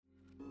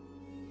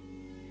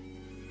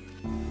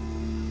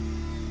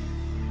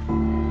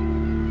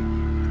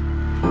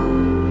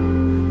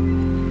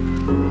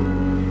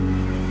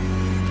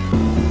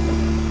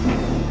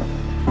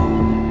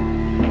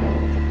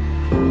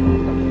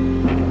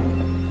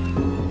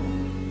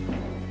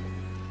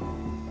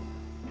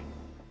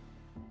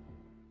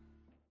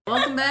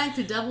Welcome back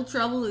to Double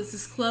Trouble. This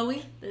is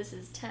Chloe. This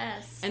is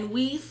Tess. And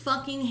we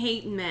fucking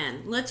hate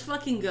men. Let's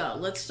fucking go.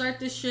 Let's start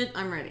this shit.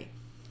 I'm ready.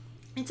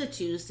 It's a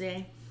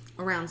Tuesday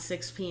around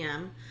 6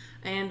 p.m.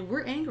 and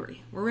we're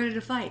angry. We're ready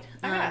to fight.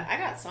 I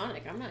got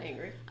Sonic. I'm not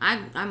angry.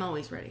 I'm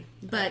always ready.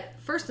 But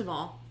first of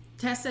all,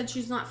 Tess said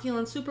she's not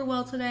feeling super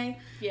well today.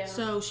 Yeah.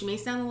 So she may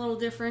sound a little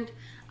different.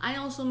 I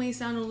also may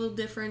sound a little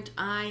different.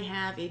 I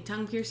have a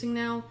tongue piercing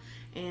now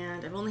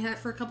and I've only had it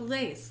for a couple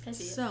days. I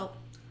see it. So...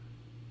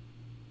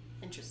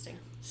 Interesting.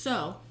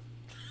 So,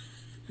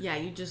 yeah,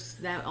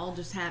 that all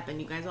just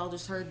happened. You guys all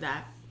just heard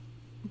that.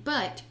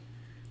 But,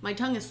 my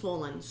tongue is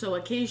swollen, so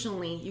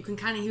occasionally you can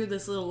kind of hear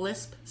this little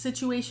lisp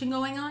situation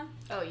going on.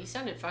 Oh, you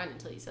sounded fine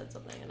until you said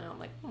something, and now I'm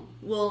like,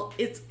 Well,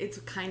 it's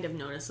kind of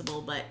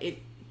noticeable, but it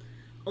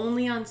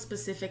only on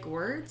specific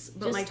words,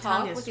 but just my talk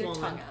tongue is with swollen.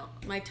 your tongue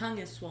out. My tongue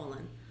is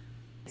swollen.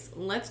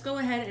 Let's go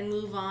ahead and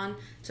move on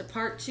to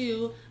part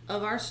 2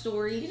 of our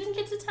story. You didn't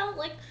get to tell,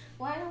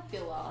 why I don't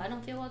feel well. I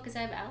don't feel well because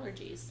I have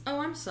allergies. Oh,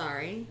 I'm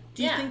sorry.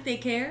 Do you think they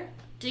care?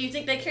 Do you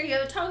think they care you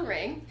have a tongue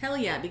ring? Hell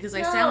yeah, because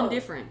I No. sound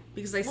different.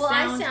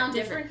 I sound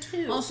different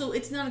too. Also,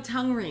 it's not a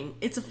tongue ring.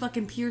 It's a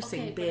fucking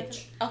piercing, Okay,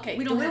 bitch. Okay,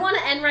 We do don't we have- want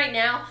to end right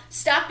now?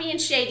 Stop being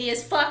shady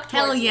as fuck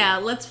Hell towards yeah,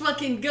 me. let's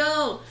fucking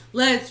go.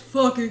 Let's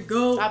fucking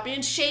go. Stop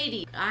being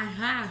shady.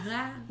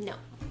 Ah, No.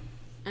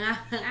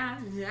 ah, ah,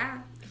 ah.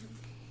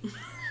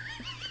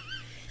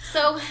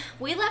 So,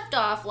 we left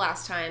off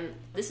last time.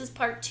 This is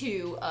part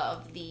 2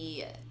 of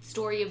the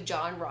story of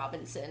John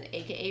Robinson,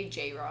 aka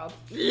J-Rob.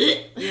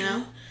 You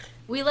know?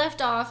 We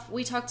left off,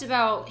 we talked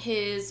about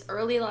his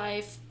early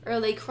life,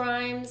 early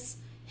crimes,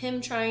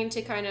 him trying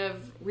to kind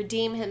of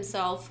redeem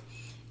himself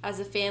as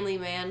a family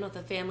man with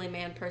a family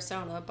man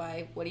persona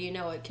by, what do you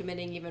know it,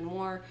 committing even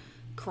more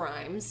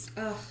crimes.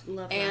 Ugh,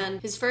 love that.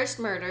 And his first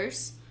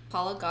murders,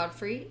 Paula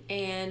Godfrey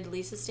and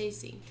Lisa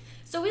Stacy.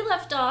 So we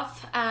left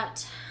off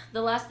at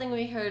the last thing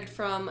we heard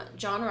from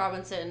John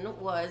Robinson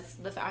was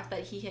the fact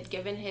that he had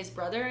given his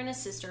brother and his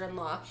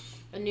sister-in-law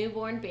a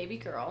newborn baby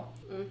girl,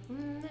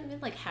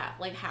 like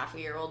half a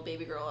year old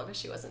baby girl, because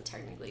she wasn't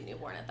technically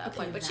newborn at that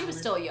point, but she was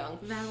still young.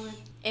 Valid.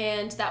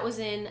 And that was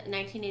in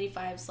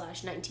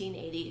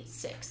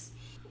 1985/1986.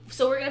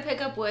 So we're going to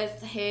pick up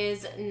with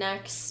his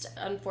next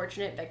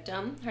unfortunate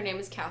victim. Her name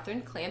is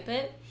Catherine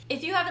Clampett.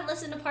 If you haven't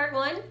listened to part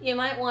 1, you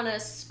might want to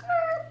skirt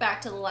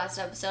back to the last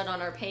episode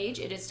on our page.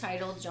 It is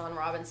titled John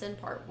Robinson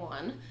Part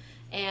 1.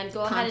 And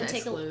go ahead and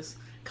take a look.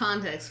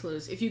 Context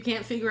clues. If you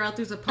can't figure out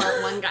there's a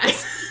part 1,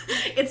 guys,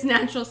 it's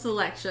natural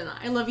selection.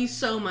 I love you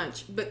so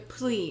much, but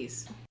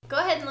please. Go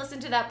ahead and listen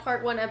to that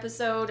part 1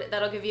 episode.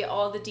 That'll give you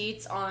all the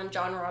deets on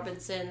John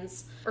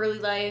Robinson's early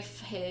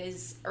life,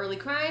 his early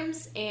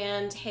crimes,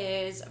 and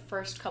his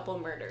first couple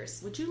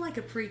murders. Would you like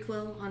a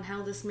prequel on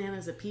how this man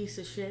is a piece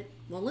of shit?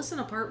 Well, listen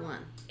to part 1.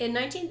 In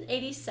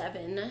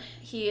 1987,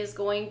 he is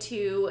going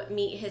to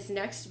meet his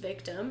next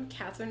victim,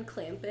 Catherine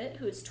Clampett,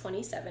 who is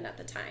 27 at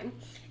the time.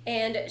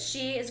 And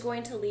she is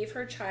going to leave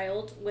her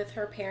child with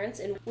her parents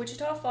in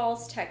Wichita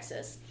Falls,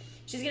 Texas.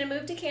 She's going to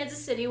move to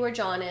Kansas City, where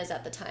John is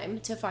at the time,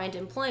 to find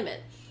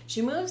employment.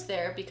 She moves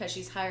there because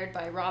she's hired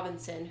by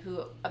Robinson,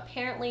 who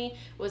apparently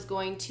was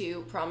going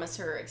to promise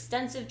her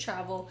extensive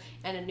travel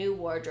and a new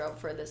wardrobe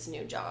for this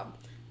new job.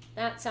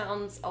 That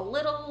sounds a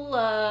little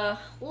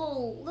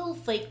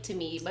fake to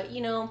me, but A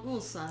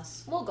little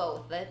sus. we'll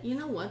go with it. You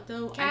know what,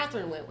 though?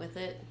 Catherine went with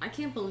it. I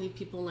can't believe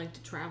people like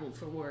to travel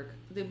for work.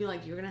 They'd be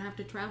like, you're going to have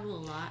to travel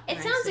a lot. It And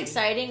I sounds say,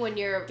 exciting when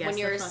you're guess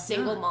the a fuck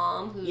single not.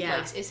 mom who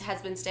Yeah.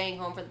 has been staying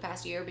home for the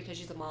past year because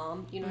she's a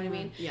mom. You know what I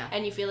mean? Yeah.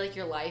 And you feel like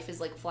your life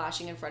is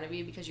flashing in front of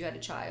you because you had a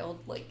child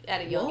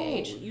at a young Whoa,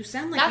 age. you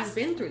sound like That's- you've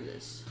been through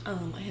this. I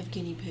have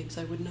guinea pigs.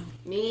 I would know.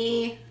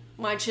 Me.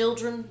 My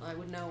children, I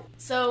would know.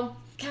 So,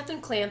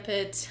 Catherine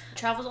Clampett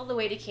travels all the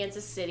way to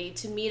Kansas City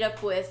to meet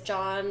up with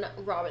John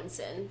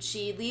Robinson.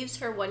 She leaves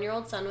her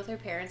 1-year-old son with her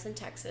parents in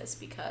Texas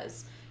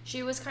because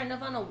she was kind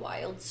of on a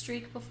wild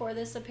streak before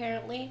this,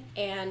 apparently.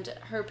 And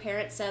her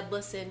parents said,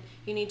 listen,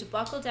 you need to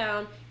buckle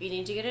down, you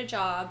need to get a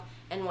job,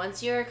 and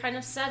once you're kind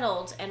of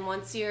settled, and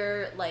once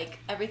you're,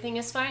 everything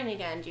is fine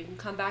again, you can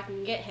come back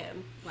and get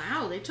him.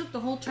 Wow, they took the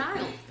whole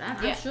child.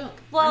 I'm shook.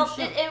 Well, I'm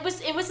shook. it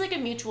was like a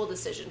mutual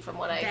decision from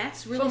what I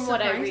That's really from what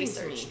I surprising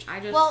researched.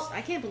 to me.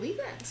 I can't believe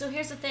that. So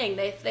here's the thing.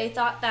 They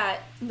thought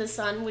that the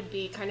son would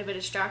be kind of a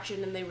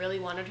distraction and they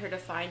really wanted her to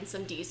find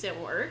some decent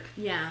work.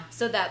 Yeah.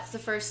 So that's the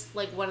first,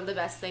 one of the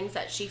best things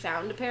that she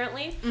found,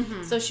 apparently.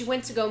 Mm-hmm. So she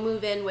went to go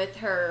move in with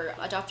her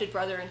adopted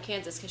brother in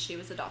Kansas because she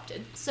was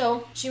adopted.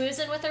 So she moves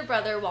in with her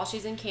brother while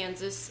she's in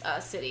Kansas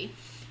City.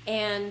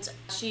 And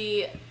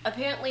she,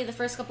 apparently the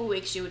first couple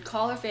weeks, she would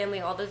call her family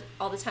all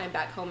the time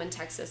back home in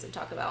Texas and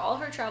talk about all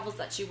her travels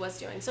that she was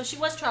doing. So she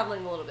was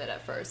traveling a little bit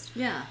at first.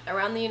 Yeah.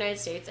 Around the United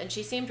States, and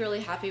she seemed really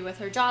happy with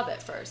her job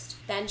at first.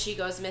 Then she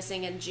goes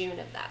missing in June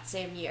of that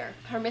same year.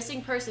 Her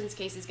missing persons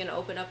case is going to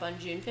open up on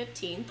June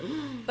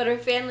 15th, but her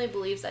family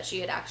believes that she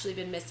had actually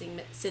been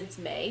missing since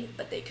May,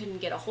 but they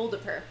couldn't get a hold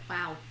of her.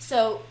 Wow.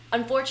 So,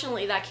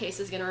 unfortunately, that case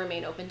is going to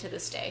remain open to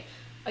this day.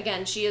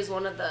 Again, she is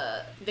one of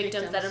the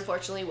victims that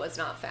unfortunately was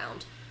not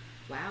found.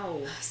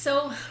 Wow.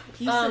 So,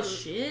 piece of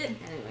shit.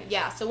 Anyway.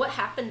 Yeah, so what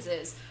happens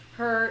is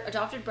her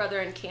adopted brother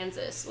in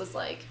Kansas was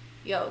like,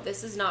 yo,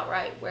 this is not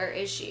right. Where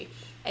is she?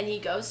 And he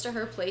goes to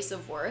her place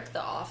of work,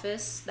 the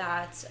office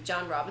that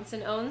John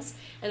Robinson owns,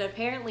 and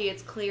apparently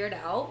it's cleared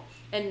out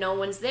and no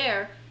one's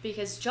there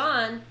because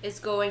John is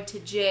going to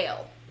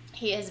jail.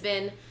 He has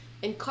been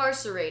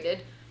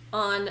incarcerated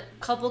on a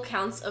couple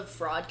counts of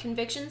fraud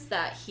convictions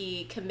that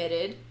he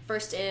committed,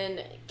 first in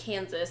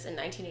Kansas in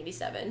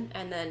 1987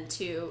 and then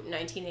to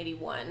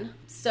 1981.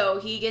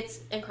 So he gets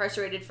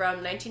incarcerated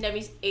from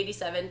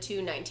 1987 to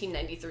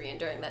 1993,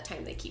 and during that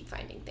time they keep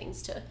finding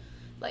things to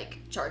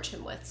charge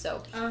him with.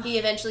 So he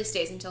eventually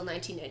stays until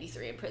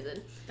 1993 in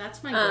prison.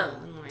 That's my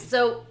goal in life.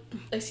 So,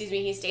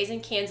 he stays in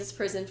Kansas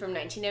prison from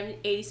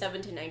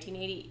 1987 to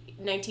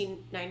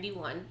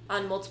 1991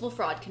 on multiple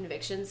fraud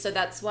convictions. So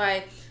that's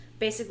why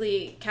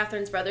basically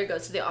Catherine's brother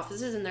goes to the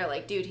offices and they're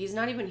like, dude, he's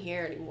not even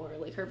here anymore.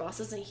 Like, her boss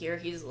isn't here.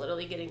 He's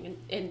literally getting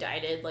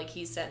indicted. Like,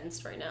 he's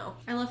sentenced right now.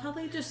 I love how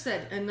they just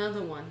said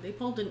another one. They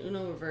pulled an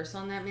Uno reverse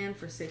on that man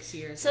for 6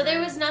 years. So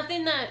there was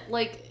nothing that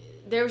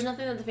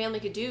the family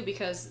could do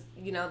because,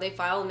 they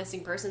file a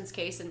missing persons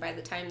case, and by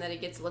the time that it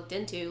gets looked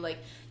into,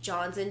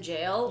 John's in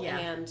jail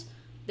and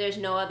there's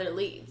no other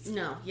leads.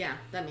 No, yeah,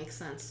 that makes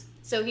sense.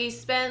 So he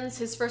spends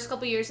his first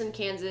couple years in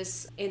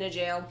Kansas in a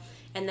jail,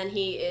 and then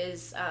he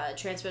is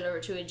transferred over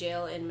to a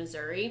jail in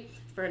Missouri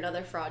for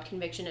another fraud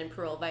conviction and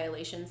parole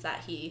violations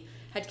that he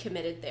had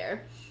committed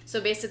there.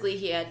 So basically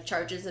he had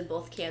charges in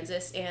both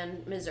Kansas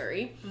and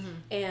Missouri,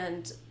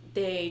 and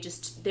they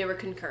were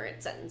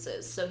concurrent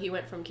sentences. So he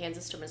went from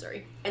Kansas to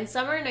Missouri. In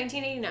summer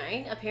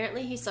 1989,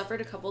 apparently he suffered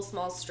a couple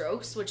small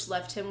strokes, which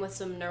left him with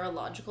some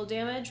neurological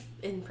damage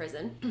in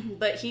prison.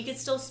 But he could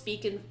still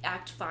speak and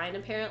act fine,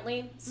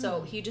 apparently.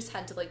 So he just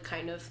had to,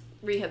 kind of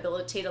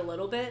rehabilitate a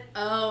little bit.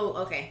 Oh,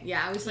 okay.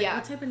 Yeah, I was like,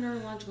 what type of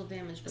neurological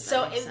damage? But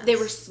so they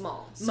were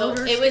small. So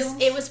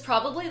it was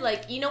probably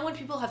when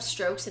people have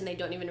strokes and they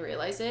don't even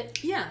realize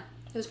it? Yeah.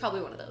 It was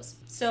probably one of those.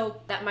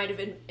 So that might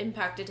have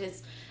impacted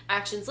his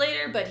actions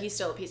later, but he's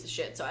still a piece of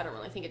shit, so I don't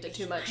really think it did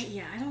too much.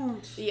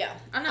 I'm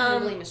not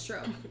going to blame a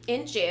stroke.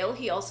 In jail,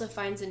 he also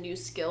finds a new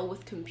skill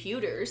with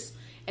computers,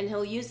 and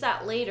he'll use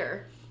that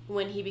later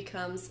when he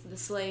becomes the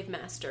slave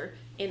master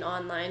in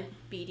online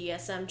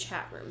BDSM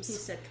chat rooms. He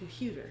said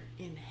computer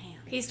in hand.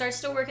 He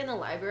starts to work in the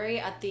library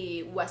at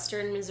the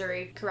Western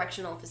Missouri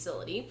Correctional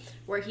Facility,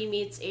 where he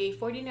meets a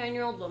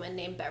 49-year-old woman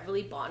named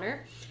Beverly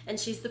Bonner, and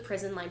she's the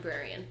prison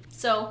librarian.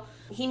 So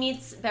he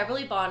meets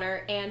Beverly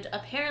Bonner, and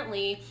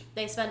apparently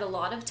they spend a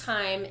lot of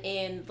time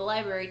in the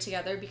library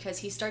together because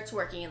he starts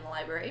working in the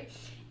library.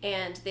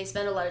 And they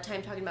spend a lot of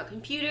time talking about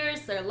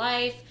computers, their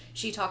life.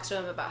 She talks to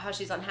him about how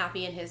she's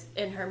unhappy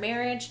in her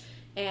marriage.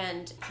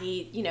 And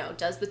he,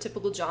 does the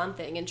typical John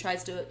thing and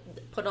tries to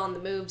put on the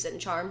moves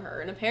and charm her.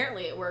 And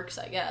apparently it works,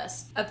 I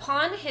guess.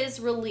 Upon his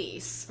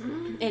release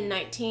in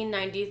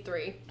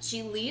 1993,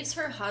 she leaves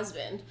her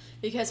husband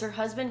because her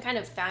husband kind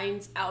of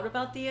finds out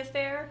about the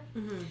affair.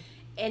 Mm-hmm.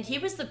 And he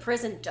was the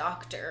prison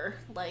doctor,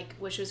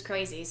 which was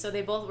crazy. So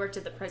they both worked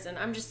at the prison.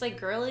 I'm just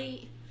like,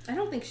 girly. I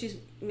don't think she's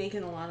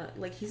making a lot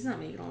of, he's not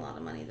making a lot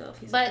of money, though, if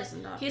he's a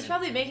prison doctor. He's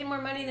probably making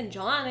more money than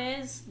John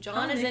is.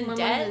 John is in more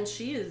debt. Money than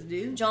she is,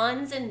 dude.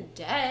 John's in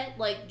debt.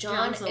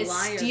 John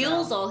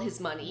steals all his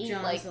money.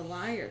 John's a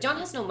liar. John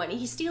has no money.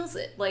 He steals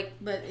it.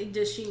 But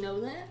does she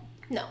know that?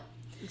 No.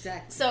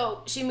 Exactly.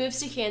 So she moves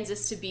to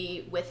Kansas to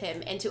be with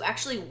him and to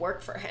actually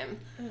work for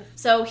him.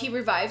 So he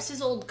revives his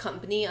old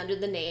company under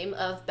the name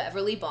of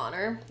Beverly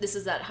Bonner. This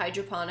is that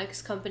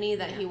hydroponics company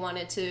that he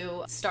wanted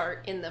to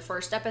start in the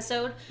first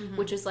episode,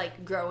 which is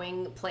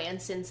growing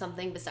plants in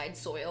something besides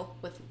soil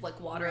with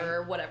water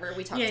or whatever.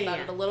 We talked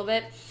about it a little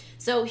bit.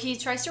 So he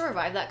tries to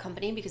revive that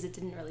company because it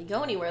didn't really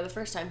go anywhere the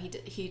first time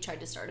he tried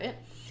to start it.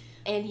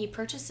 And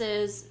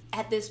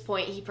at this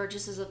point, he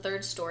purchases a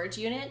third storage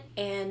unit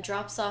and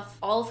drops off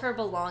all of her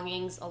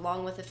belongings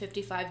along with a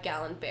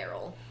 55-gallon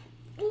barrel.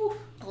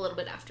 A little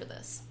bit after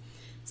this.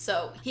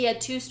 So he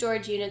had 2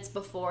 storage units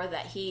before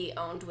that he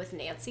owned with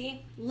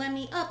Nancy. Let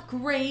me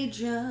upgrade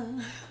ya.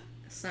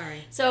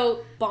 Sorry. So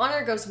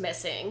Bonner goes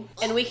missing,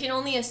 and we can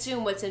only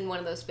assume what's in one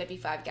of those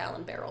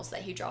 55-gallon barrels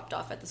that he dropped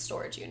off at the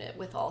storage unit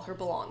with all her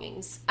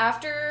belongings.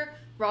 After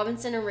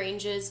Robinson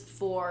arranges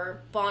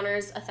for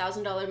Bonner's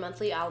 $1,000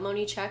 monthly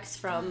alimony checks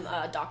from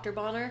Dr.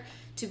 Bonner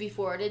to be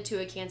forwarded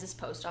to a Kansas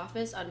post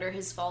office under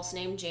his false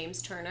name,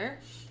 James Turner,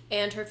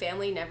 and her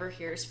family never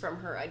hears from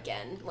her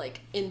again, like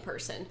in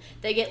person.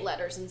 They get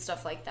letters and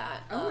stuff like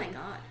that. Oh my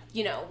god.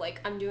 You know, like,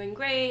 I'm doing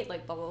great,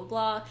 like, blah, blah,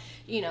 blah.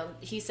 You know,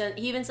 he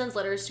even sends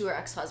letters to her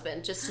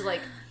ex-husband just to,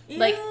 like,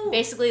 like,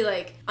 basically,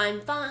 like,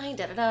 I'm fine,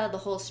 da-da-da, the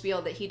whole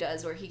spiel that he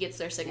does where he gets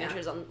their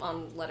signatures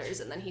on letters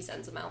and then he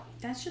sends them out.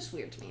 That's just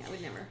weird to me. I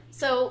would never.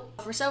 So,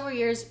 for several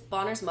years,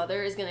 Bonner's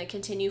mother is going to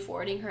continue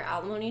forwarding her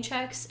alimony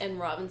checks and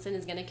Robinson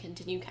is going to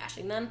continue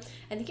cashing them.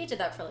 I think he did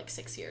that for, like,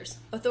 6 years.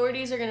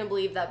 Authorities are going to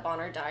believe that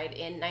Bonner died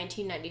in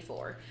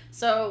 1994.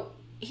 So,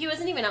 he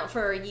wasn't even out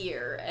for a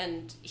year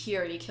and he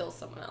already kills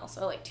someone else,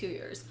 or like 2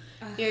 years.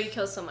 He already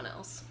kills someone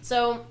else.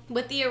 So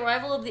with the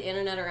arrival of the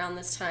internet around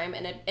this time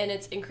and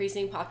its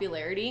increasing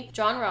popularity,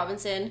 John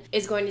Robinson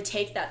is going to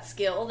take that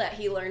skill that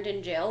he learned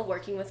in jail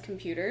working with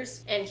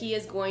computers and he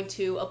is going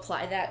to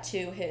apply that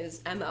to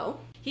his MO.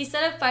 He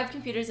set up 5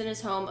 computers in his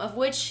home, of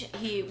which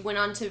he went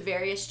on to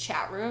various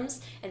chat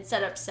rooms and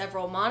set up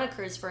several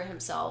monikers for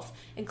himself,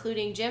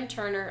 including Jim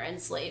Turner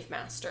and Slave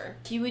Master.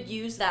 He would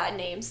use that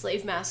name,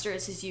 Slave Master,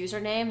 as his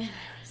username. It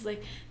was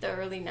like the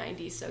early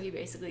 90s, so he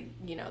basically,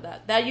 you know,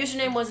 that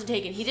username wasn't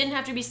taken. He didn't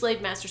have to be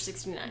Slave Master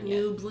 69 yet.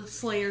 Noob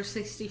Slayer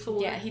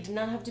 64. Yeah, he did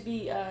not have to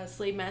be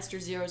Slave Master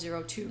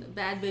 002.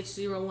 Bad Bitch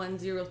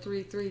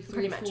 01033334.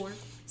 Pretty much.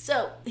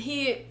 So,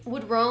 he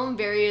would roam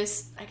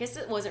various, I guess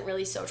it wasn't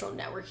really social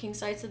networking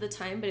sites at the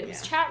time, but it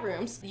was chat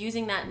rooms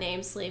using that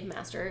name, Slave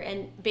Master.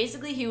 And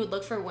basically, he would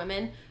look for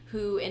women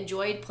who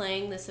enjoyed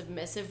playing the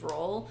submissive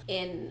role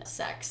in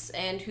sex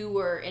and who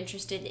were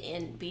interested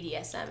in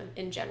BDSM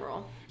in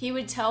general. He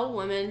would tell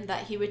women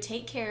that he would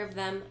take care of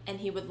them and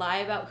he would lie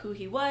about who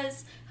he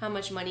was, how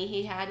much money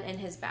he had, and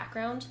his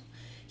background.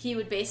 He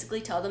would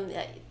basically tell them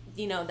that,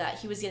 you know, that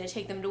he was going to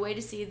take them away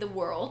to see the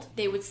world.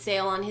 They would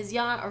sail on his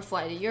yacht or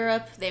fly to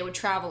Europe. They would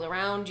travel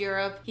around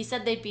Europe. He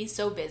said they'd be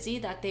so busy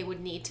that they would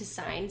need to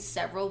sign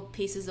several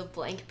pieces of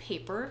blank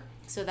paper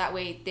so that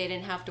way they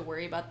didn't have to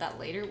worry about that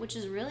later, which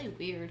is really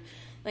weird.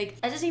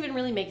 Like, that doesn't even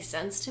really make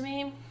sense to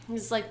me.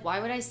 It's like, why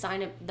would I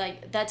sign it?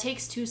 Like, that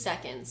takes 2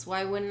 seconds.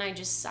 Why wouldn't I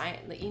just sign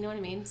it? Like, you know what I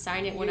mean?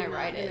 Sign it when I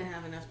write it. You're not going to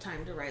have enough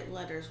time to write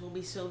letters. We'll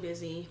be so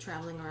busy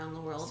traveling around the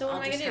world. So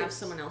I'll just have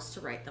someone else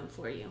to write them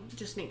for you.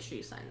 Just make sure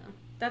you sign them.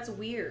 That's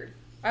weird.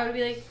 I would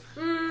be like,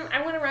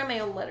 I want to write my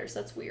own letters.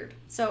 That's weird.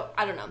 So,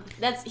 I don't know.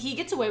 He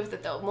gets away with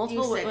it, though.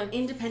 Multiple women.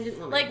 Independent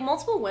women. Like,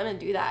 multiple women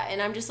do that. And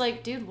I'm just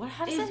like, dude,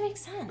 how does that make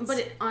sense?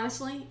 But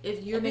honestly,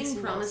 if you're being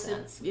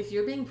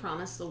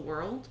promised the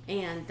world,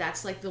 and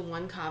that's like the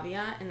one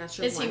caveat, and that's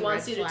your one red flag. He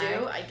wants you to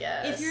do, I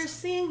guess. If you're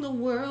seeing the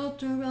world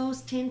through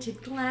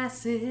rose-tinted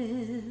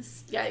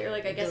glasses. Yeah, you're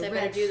like, I guess I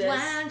better do this. The red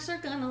flags are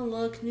gonna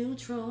look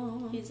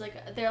neutral. He's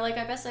like, they're like,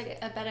 I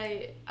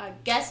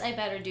guess I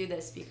better do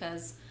this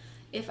because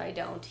if I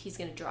don't, he's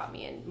going to drop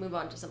me and move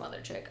on to some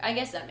other chick. I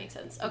guess that makes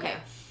sense. Okay. Yeah.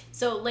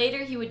 So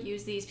later he would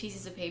use these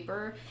pieces of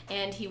paper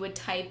and he would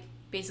type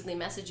basically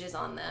messages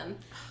on them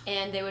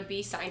and they would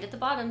be signed at the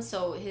bottom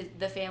so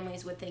the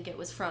families would think it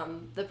was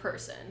from the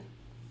person.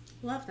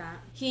 Love that.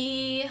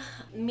 He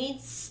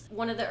meets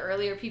one of the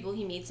earlier people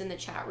he meets in the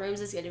chat rooms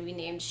is going to be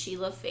named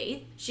Sheila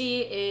Faith.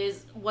 She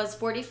was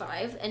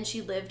 45 and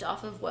she lived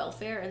off of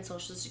welfare and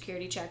social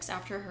security checks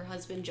after her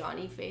husband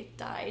Johnny Faith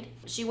died.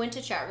 She went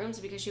to chat rooms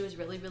because she was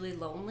really, really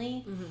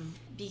lonely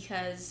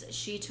because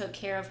she took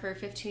care of her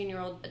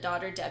 15-year-old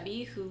daughter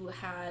Debbie who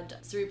had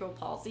cerebral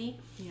palsy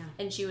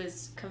and she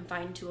was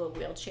confined to a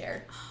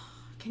wheelchair.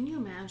 Can you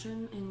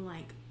imagine in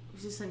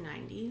was this the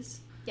 90s?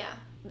 Yeah.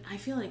 I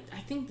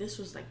think this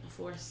was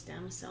before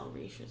stem cell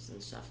research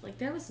and stuff.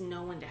 There was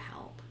no one to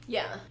help.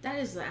 Yeah. That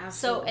is the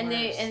absolute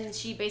worst. And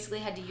she basically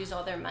had to use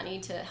all their money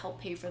to help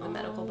pay for the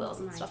medical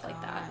bills and stuff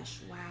like that.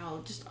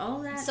 Wow. Just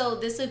all that. So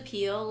this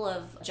appeal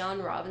of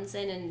John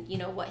Robinson and, you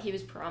know, what he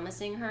was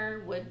promising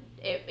her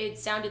it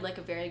sounded like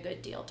a very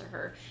good deal to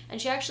her. And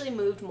she actually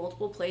moved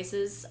multiple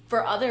places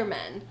for other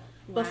men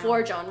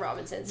before John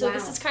Robinson. So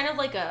this is kind of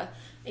like a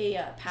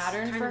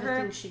pattern for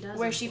her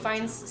where she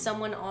finds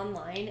someone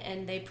online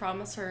and they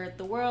promise her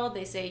the world.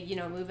 They say, you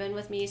know, move in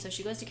with me. So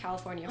she goes to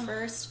California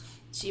first.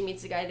 She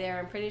meets a guy there.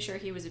 I'm pretty sure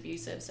he was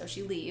abusive, so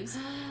she leaves.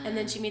 And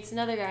then she meets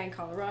another guy in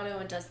Colorado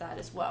and does that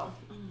as well.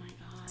 Oh my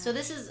god. So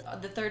this is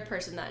the third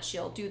person that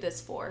she'll do this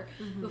for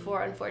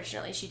before,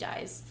 unfortunately, she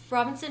dies.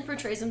 Robinson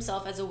portrays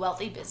himself as a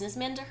wealthy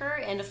businessman to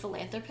her and a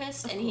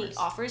philanthropist, and he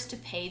offers to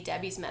pay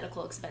Debbie's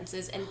medical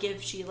expenses and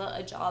give Sheila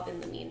a job in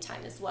the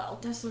meantime as well.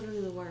 That's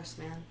literally the worst,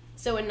 man.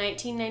 So in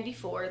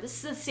 1994,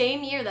 this is the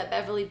same year that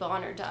Beverly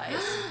Bonner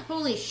dies.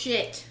 Holy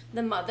shit.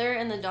 The mother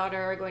and the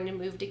daughter are going to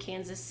move to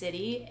Kansas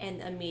City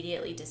and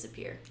immediately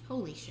disappear.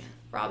 Holy shit.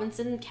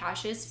 Robinson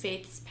cashes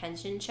Faith's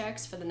pension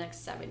checks for the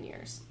next 7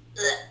 years.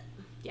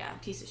 Yeah.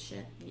 Piece of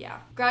shit. Yeah.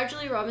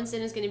 Gradually,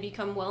 Robinson is going to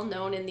become well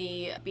known in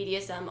the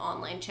BDSM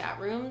online chat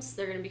rooms.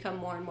 They're going to become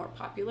more and more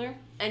popular.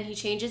 And he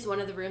changes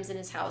one of the rooms in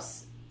his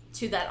house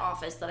to that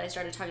office that I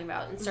started talking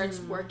about and starts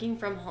working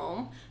from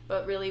home.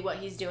 But really what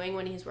he's doing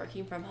when he's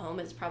working from home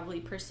is probably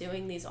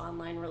pursuing these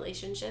online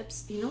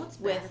relationships. You know what's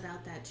bad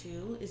about that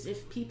too? Is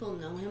if people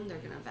know him, they're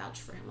going to vouch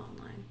for him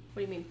online. What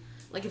do you mean?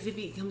 Like, if it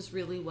becomes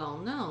really well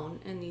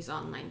known in these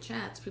online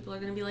chats, people are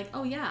going to be like,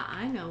 oh, yeah,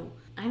 I know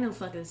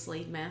fucking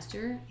Slave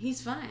Master.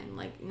 He's fine.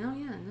 Like, no,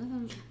 yeah,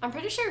 nothing. I'm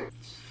pretty sure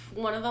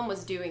one of them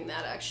was doing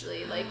that,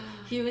 actually. Like,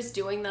 he was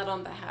doing that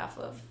on behalf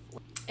of...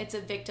 It's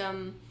a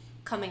victim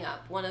coming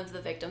up. One of the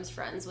victim's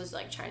friends was,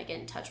 like, trying to get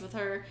in touch with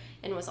her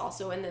and was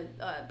also in the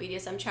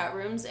BDSM chat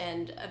rooms,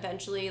 and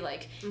eventually,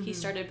 like, he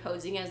started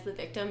posing as the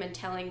victim and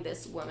telling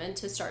this woman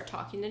to start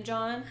talking to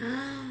John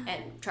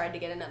and tried to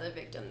get another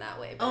victim that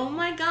way. But, oh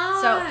my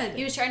god! So,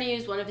 he was trying to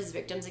use one of his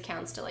victim's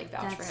accounts to, like,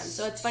 vouch for him.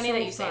 So, it's funny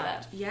that you say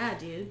that. Yeah,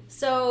 dude.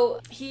 So,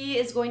 he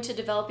is going to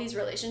develop these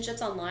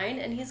relationships online,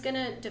 and he's going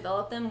to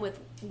develop them with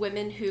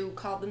women who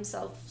call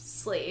themselves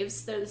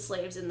slaves. They're the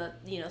slaves in the,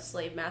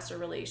 slave master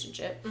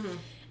relationship. Mm-hmm.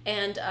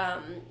 And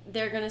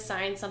they're going to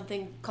sign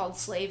something called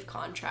slave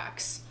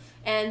contracts.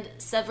 And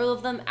several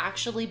of them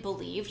actually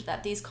believed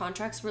that these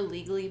contracts were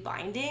legally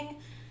binding.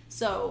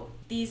 So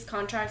these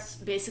contracts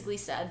basically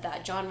said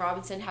that John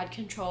Robinson had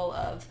control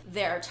of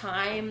their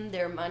time,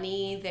 their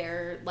money,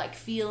 their, like,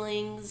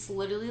 feelings,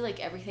 literally, like,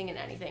 everything and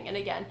anything. And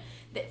again,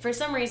 for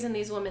some reason,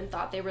 these women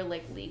thought they were,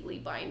 like, legally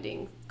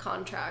binding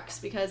contracts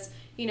because,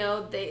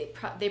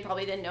 they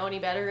probably didn't know any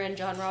better, and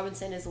John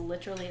Robinson is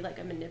literally, like,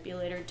 a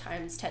manipulator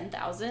times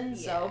 10,000.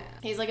 Yeah. So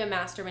he's, like, a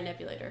master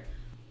manipulator.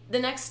 The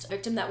next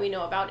victim that we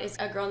know about is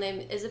a girl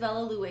named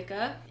Isabella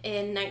Luica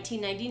in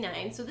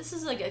 1999. So this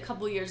is like a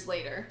couple years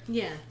later.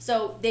 Yeah.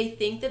 So they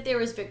think that there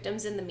was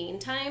victims in the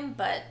meantime,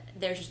 but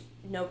there's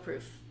no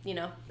proof.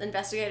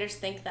 Investigators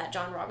think that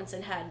John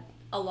Robinson had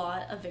a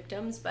lot of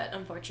victims, but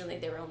unfortunately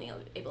they were only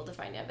able to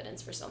find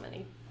evidence for so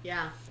many.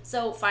 Yeah.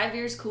 So 5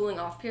 years cooling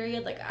off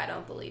period, like, I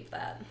don't believe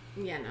that.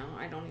 Yeah, no,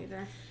 I don't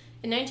either.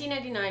 In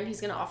 1999,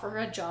 he's going to offer her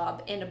a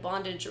job and a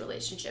bondage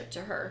relationship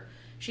to her.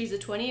 She's a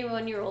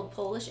 21-year-old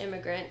Polish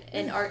immigrant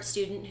and art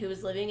student who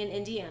was living in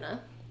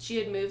Indiana. She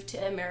had moved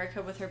to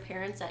America with her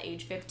parents at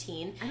age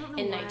 15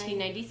 in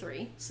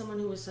 1993. Someone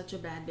who was such a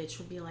bad bitch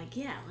would be like,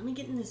 yeah, let me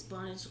get in this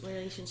bondage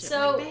relationship.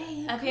 So, like,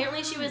 babe,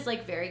 apparently she was,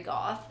 like, very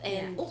goth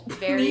and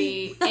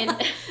very...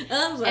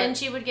 and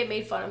she would get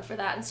made fun of for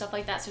that and stuff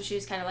like that, so she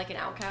was kind of like an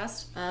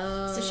outcast.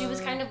 Oh. So she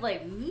was kind of,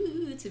 like,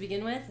 ooh, to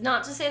begin with.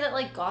 Not to say that,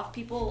 like, goth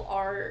people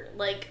are,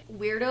 like,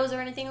 weirdos or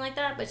anything like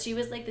that, but she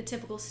was, like, the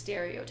typical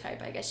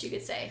stereotype, I guess you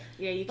could say.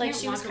 Yeah, you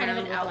can't walk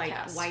around with,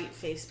 like, white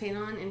face paint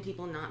on and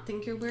people not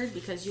think you're weird,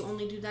 because you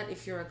only do that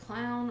if you're a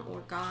clown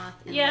or goth.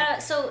 And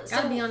yeah,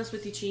 gotta be honest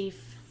with you,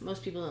 Chief.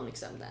 Most people don't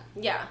accept that.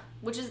 Yeah,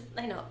 which is,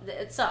 I know,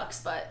 it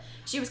sucks, but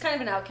she was kind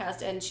of an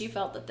outcast, and she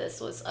felt that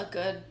this was a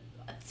good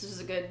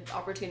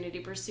opportunity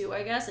to pursue,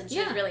 I guess, and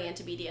she's really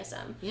into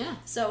BDSM. Yeah.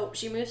 So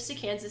she moves to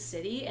Kansas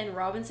City, and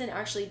Robinson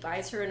actually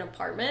buys her an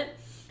apartment,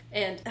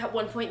 and at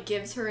one point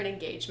gives her an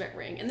engagement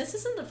ring. And this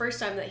isn't the first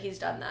time that he's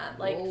done that.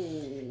 Like,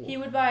 he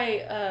would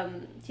buy,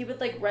 he would,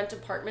 like, rent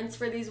apartments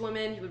for these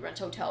women. He would rent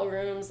hotel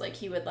rooms. Like,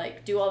 he would,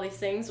 like, do all these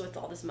things with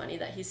all this money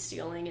that he's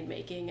stealing and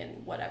making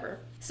and whatever.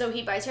 So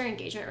he buys her an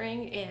engagement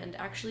ring and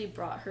actually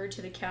brought her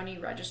to the county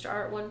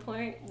registrar at one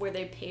point where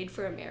they paid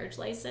for a marriage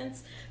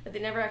license, but they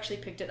never actually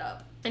picked it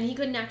up. And he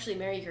couldn't actually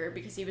marry her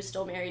because he was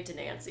still married to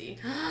Nancy.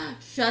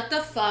 Shut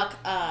the fuck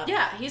up.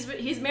 Yeah,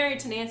 he's married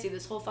to Nancy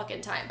this whole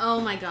fucking time. Oh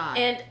my god.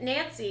 And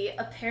Nancy,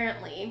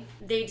 apparently,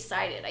 they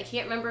decided, I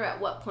can't remember at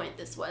what point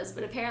this was,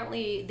 but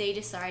apparently they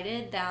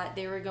decided that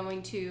they were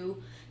going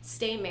to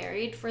stay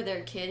married for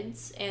their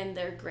kids and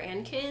their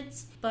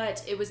grandkids,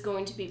 but it was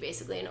going to be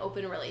basically an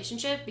open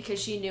relationship because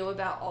she knew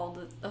about all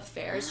the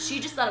affairs. She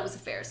just thought it was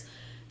affairs.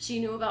 She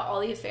knew about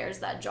all the affairs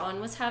that John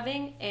was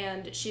having,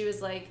 and she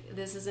was like,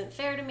 this isn't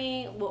fair to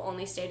me. We'll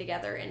only stay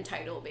together in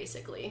title,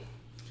 basically.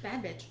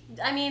 Bad bitch.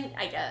 I mean,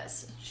 I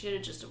guess. She should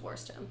have just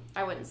divorced him.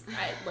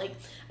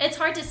 It's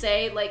hard to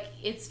say. Like,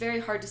 it's very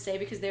hard to say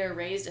because they were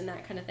raised in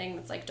that kind of thing.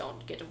 It's like,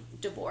 don't get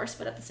divorced.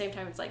 But at the same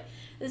time, it's like,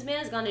 this man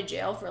has gone to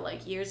jail for,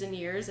 like, years and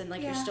years, and,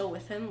 like, you're still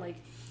with him. Like,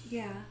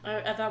 yeah.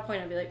 At that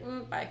point, I'd be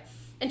like, bye.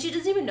 And she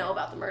doesn't even know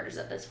about the murders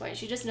at this point.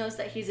 She just knows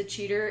that he's a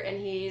cheater and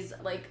he's,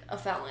 like, a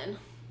felon.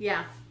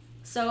 Yeah.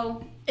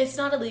 So, it's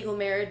not a legal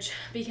marriage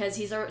because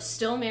he's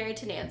still married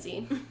to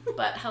Nancy.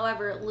 But,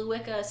 however,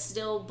 Luica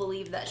still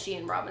believed that she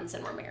and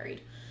Robinson were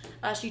married.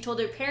 She told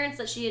her parents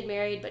that she had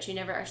married, but she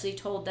never actually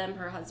told them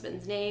her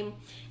husband's name.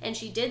 And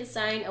she did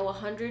sign a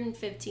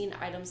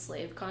 115-item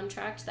slave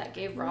contract that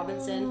gave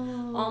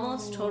Robinson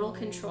almost total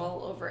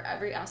control over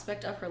every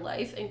aspect of her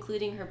life,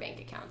 including her bank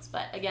accounts.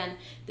 But again,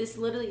 this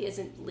literally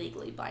isn't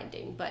legally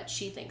binding, but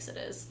she thinks it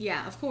is.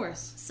 Yeah, of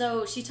course.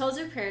 So she tells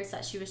her parents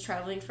that she was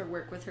traveling for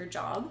work with her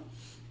job.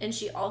 And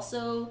she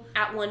also,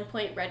 at one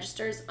point,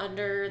 registers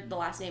under the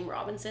last name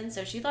Robinson,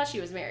 so she thought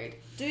she was married.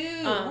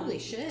 Dude, holy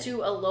shit.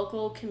 To a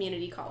local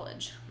community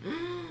college.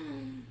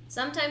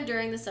 Sometime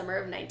during the summer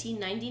of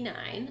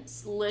 1999,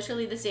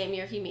 literally the same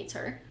year he meets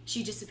her,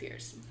 she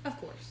disappears.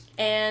 Of course.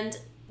 And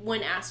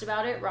when asked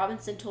about it,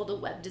 Robinson told a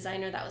web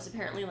designer that was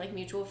apparently like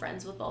mutual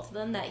friends with both of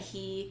them that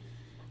he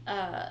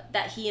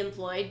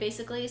employed,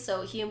 basically.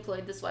 So he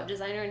employed this web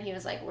designer, and he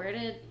was like, where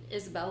did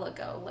Isabella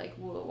go? Like,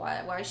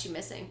 why is she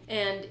missing?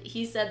 And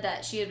he said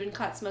that she had been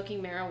caught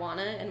smoking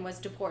marijuana and was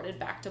deported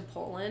back to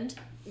Poland.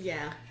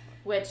 Yeah.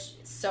 Which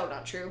is so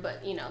not true,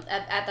 but you know,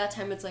 at that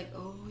time it's like,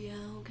 oh yeah,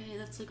 okay,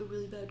 that's like a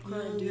really bad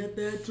crime, dude. That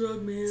bad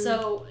drug, man.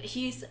 So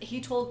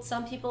he told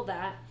some people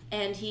that,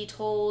 and he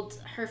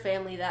told her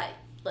family that,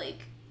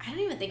 like, I don't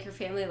even think her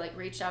family like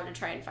reached out to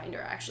try and find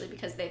her, actually,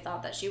 because they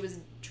thought that she was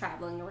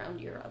traveling around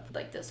Europe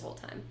like this whole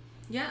time.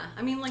 Yeah,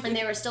 I mean, like, and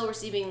they were still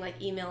receiving like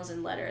emails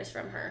and letters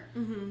from her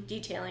mm-hmm.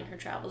 detailing her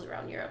travels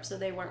around Europe, so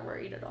they weren't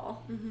worried at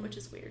all, mm-hmm. which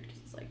is weird because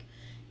it's like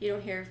you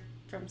don't hear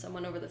from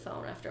someone over the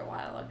phone. After a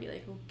while, I'd be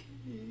like, okay.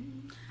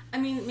 I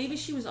mean, maybe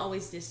she was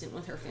always distant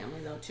with her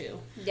family, though, too.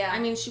 Yeah. I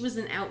mean, she was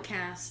an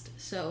outcast,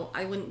 so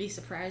I wouldn't be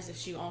surprised if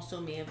she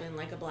also may have been,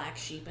 like, a black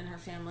sheep in her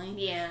family.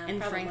 Yeah,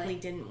 and probably. frankly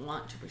didn't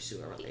want to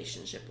pursue a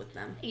relationship with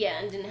them. Yeah,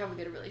 and didn't have a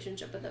good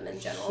relationship with them in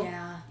general.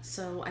 Yeah,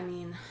 so, I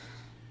mean,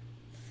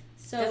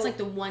 so that's, like,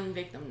 the one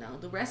victim, though.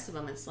 The rest of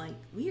them, it's, like,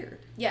 weird.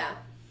 Yeah.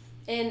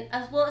 And,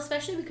 well,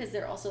 especially because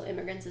they're also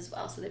immigrants as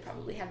well, so they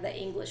probably have that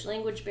English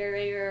language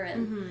barrier,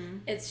 and mm-hmm.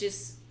 it's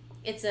just...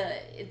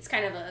 It's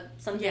kind of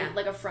something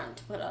like a front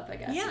to put up, I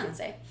guess you could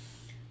say.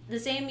 The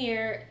same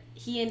year,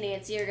 he and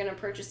Nancy are going to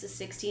purchase a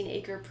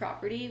 16-acre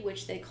property,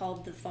 which they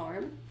called the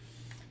farm.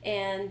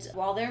 And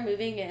while they're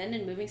moving in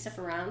and moving stuff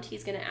around,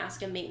 he's going to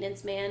ask a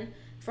maintenance man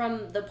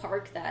from the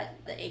park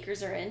that the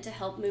acres are in to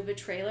help move a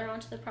trailer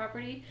onto the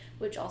property,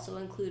 which also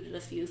included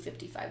a few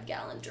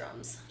 55-gallon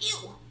drums.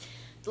 Ew!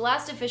 The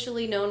last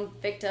officially known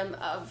victim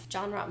of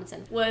John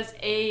Robinson was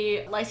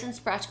a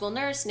licensed practical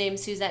nurse named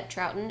Suzette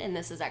Troughton, and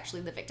this is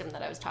actually the victim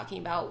that I was talking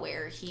about,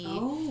 where he,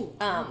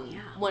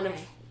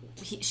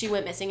 she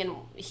went missing, and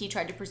he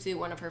tried to pursue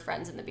one of her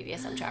friends in the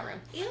BDSM chat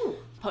room. Ew.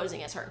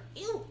 Posing as her.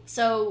 Ew.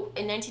 So,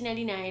 in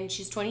 1999,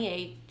 she's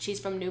 28, she's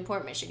from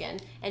Newport, Michigan,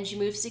 and she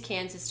moves to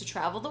Kansas to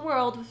travel the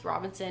world with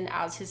Robinson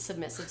as his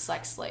submissive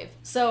sex slave.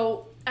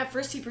 So, at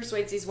first he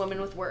persuades these women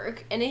with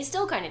work, and he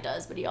still kind of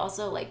does, but he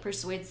also, like,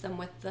 persuades them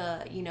with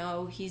the, you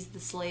know, he's the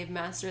slave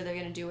master, they're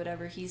gonna do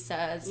whatever he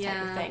says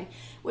type of thing.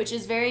 Which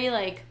is very,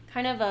 like,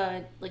 kind of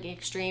a, like,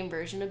 extreme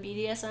version of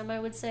BDSM, I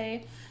would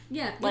say.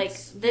 Yeah. Like,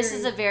 this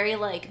is a very,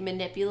 like,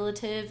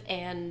 manipulative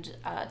and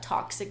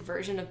toxic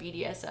version of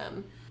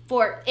BDSM.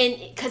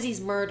 Because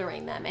he's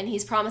murdering them, and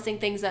he's promising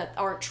things that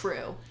aren't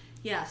true.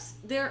 Yes.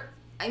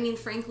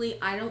 Frankly,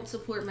 I don't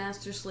support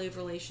master-slave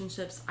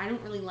relationships. I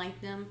don't really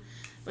like them.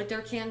 But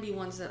there can be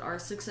ones that are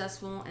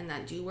successful and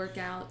that do work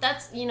out.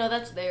 That's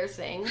their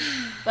thing.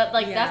 But,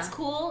 like, that's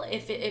cool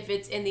if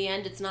it's, in the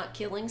end, it's not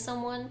killing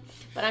someone.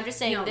 But I'm just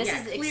saying, this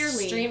is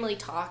clearly extremely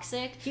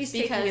toxic. He's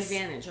taking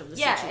advantage of the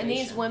situation. Yeah, and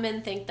these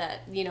women think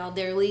that, you know,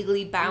 they're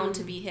legally bound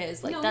to be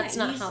his. Like, that's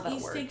not how that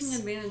works. He's taking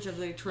advantage of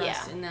their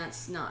trust, and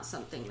that's not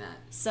something that...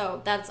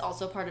 So, that's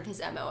also part of his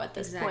MO at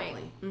this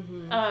point.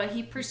 Mm-hmm.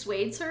 He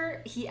persuades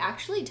her. He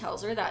actually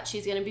tells her that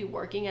she's going to be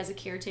working as a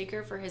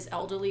caretaker for his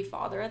elderly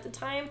father at the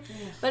time.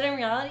 But in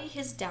reality,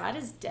 his dad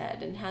is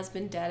dead and has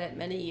been dead at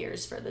many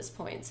years for this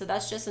point. So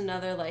that's just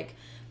another, like,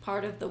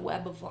 part of the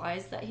web of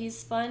lies that he's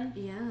spun.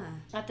 Yeah.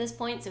 At this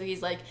point. So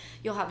he's like,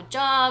 you'll have a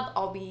job,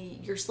 I'll be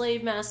your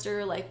slave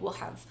master, like, we'll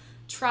have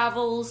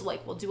travels,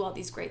 like, we'll do all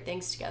these great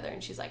things together.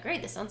 And she's like,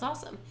 great, this sounds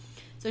awesome.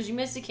 So she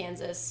moves to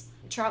Kansas.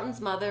 Troughton's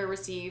mother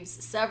receives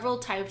several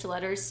typed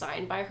letters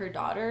signed by her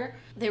daughter.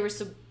 They were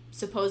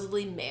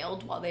supposedly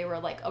mailed while they were,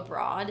 like,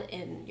 abroad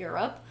in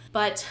Europe.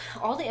 But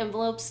all the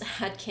envelopes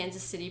had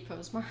Kansas City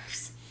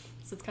postmarks.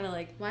 So it's kind of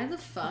like... Why the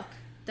fuck?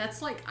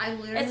 That's like, I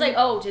literally... It's like,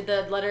 oh, did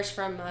the letters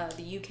from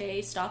the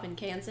UK stop in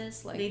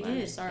Kansas? Like, they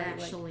did, sorry,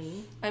 actually.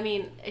 Like, I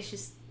mean, it's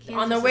just...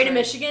 Kansas on their way to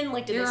Michigan,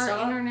 like, did they stop? There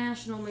are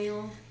international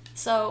mail.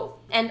 So,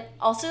 and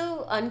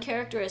also,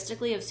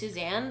 uncharacteristically of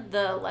Suzanne,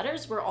 the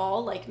letters were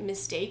all, like,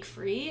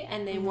 mistake-free,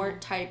 and they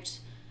weren't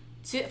typed...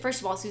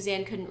 First of all,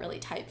 Suzanne couldn't really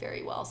type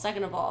very well.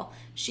 Second of all,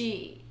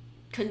 she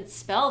couldn't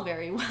spell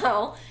very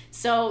well.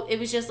 So it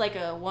was just like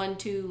a 1,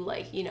 2,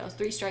 like, you know,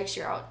 3 strikes,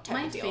 you're out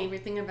type of deal. My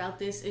favorite thing about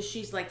this is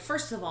she's like,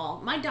 first of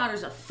all, my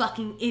daughter's a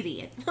fucking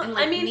idiot. And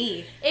like, I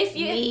mean,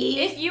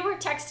 if you were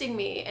texting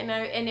me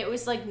and it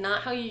was like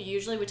not how you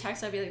usually would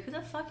text, I'd be like, who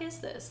the fuck is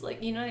this?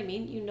 Like, you know what I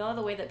mean? You know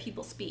the way that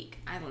people speak.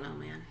 I don't know,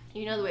 man.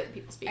 You know the way that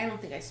people speak. I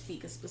don't think I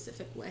speak a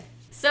specific way.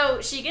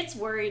 So she gets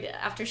worried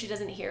after she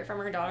doesn't hear from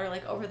her daughter,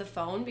 like, over the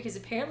phone, because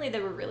apparently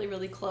they were really,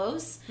 really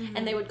close,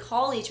 and they would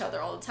call each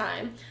other all the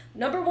time.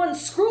 Number 1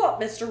 screw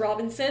up, Mr.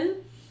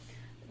 Robinson.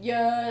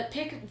 You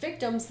pick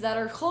victims that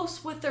are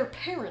close with their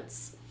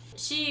parents.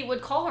 She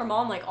would call her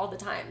mom, like, all the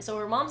time. So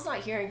her mom's not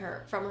hearing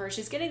from her.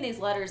 She's getting these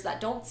letters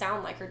that don't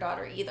sound like her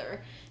daughter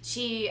either.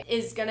 She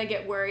is gonna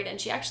get worried,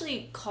 and she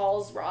actually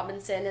calls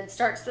Robinson and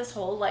starts this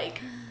whole, like,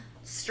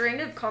 string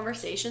of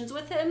conversations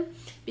with him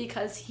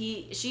because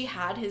she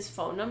had his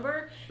phone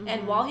number,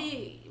 and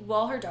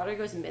while her daughter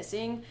goes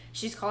missing,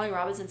 she's calling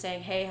Robinson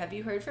saying, hey, have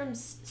you heard from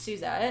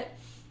Suzette?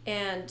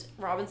 And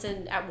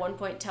Robinson at one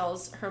point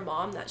tells her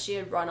mom that she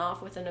had run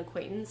off with an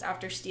acquaintance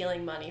after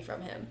stealing money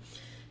from him.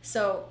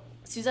 So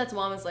Suzette's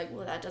mom is like,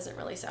 well, that doesn't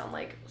really sound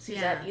like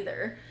Suzette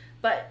either.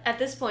 But at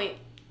this point,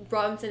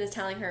 Robinson is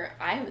telling her,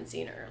 I haven't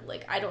seen her.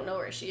 Like, I don't know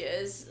where she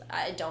is.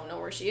 I don't know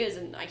where she is,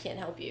 and I can't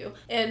help you.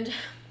 And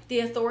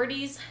the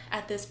authorities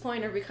at this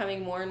point are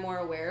becoming more and more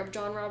aware of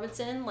John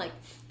Robinson. Like,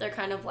 they're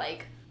kind of,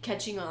 like,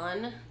 catching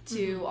on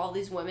to all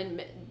these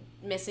women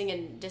missing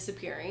and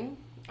disappearing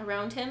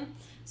around him.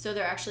 So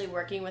they're actually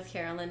working with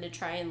Carolyn to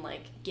try and,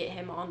 like, get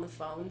him on the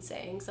phone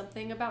saying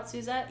something about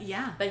Suzette.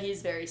 Yeah. But he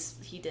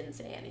didn't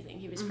say anything.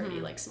 He was pretty,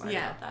 like, smart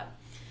about that.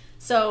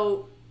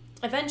 So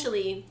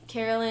eventually,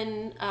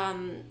 Carolyn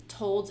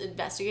told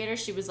investigators,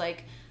 she was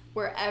like,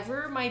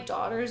 wherever my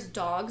daughter's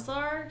dogs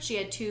are, she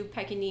had 2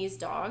 Pekingese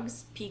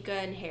dogs, Pika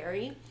and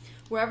Harry.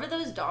 Wherever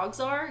those dogs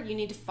are, you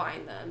need to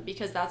find them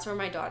because that's where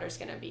my daughter's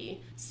going to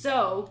be.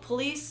 So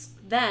police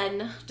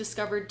then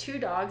discovered 2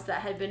 dogs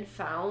that had been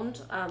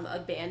found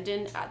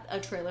abandoned at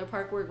a trailer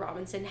park where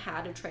Robinson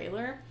had a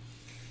trailer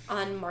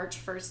on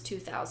March 1st,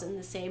 2000,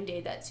 the same day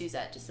that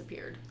Suzette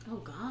disappeared. Oh,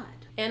 God.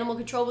 Animal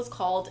control was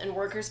called and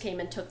workers came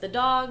and took the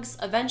dogs.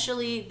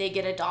 Eventually, they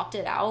get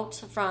adopted out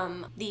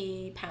from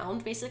the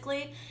pound,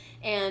 basically,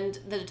 and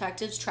the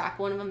detectives track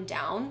one of them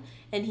down,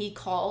 and he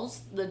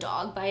calls the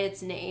dog by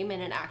its name,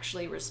 and it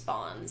actually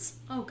responds.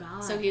 Oh,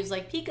 God. So he was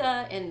like,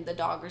 Pika, and the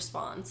dog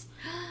responds.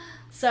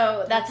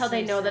 So that's how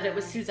they know that it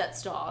was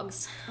Suzette's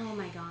dogs. Oh,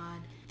 my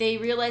God. They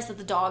realized that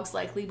the dogs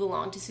likely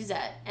belonged to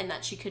Suzette and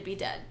that she could be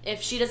dead.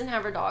 If she doesn't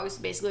have her dogs,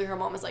 basically her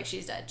mom is like,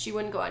 she's dead. She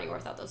wouldn't go anywhere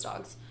without those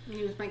dogs.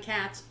 Me with my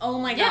cats. Oh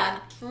my Yeah.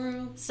 God.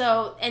 True.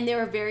 So, and they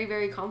were very,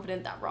 very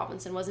confident that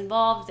Robinson was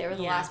involved. They were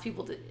the last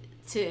people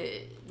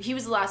he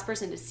was the last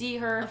person to see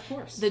her. Of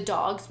course. The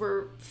dogs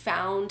were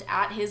found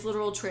at his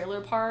literal trailer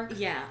park.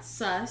 Yeah.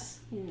 Sus.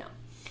 No.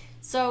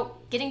 So,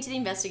 getting to the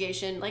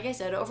investigation, like I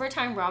said, over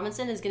time,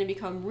 Robinson is going to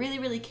become really,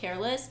 really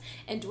careless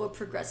and do a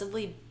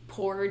progressively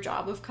poorer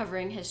job of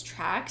covering his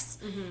tracks.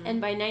 Mm-hmm. And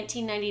by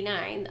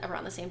 1999,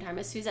 around the same time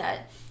as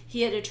Suzette,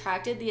 he had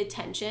attracted the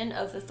attention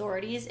of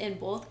authorities in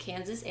both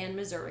Kansas and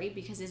Missouri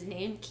because his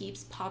name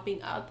keeps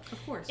popping up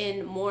Of course.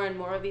 in more and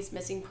more of these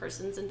missing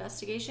persons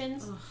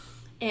investigations. Ugh.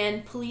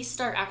 And police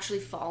start actually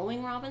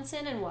following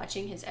Robinson and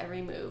watching his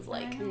every move,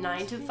 like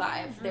 9 to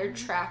 5. They're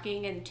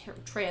tracking and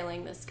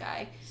trailing this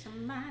guy.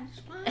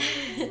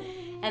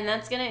 And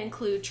that's going to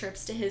include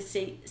trips to his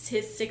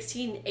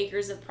 16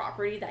 acres of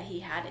property that he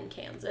had in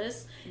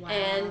Kansas. Wow.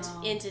 And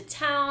into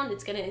town.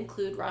 It's going to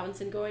include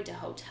Robinson going to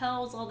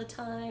hotels all the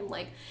time.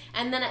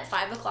 And then at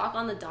 5 o'clock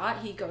on the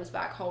dot, he goes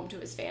back home to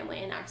his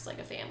family and acts like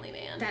a family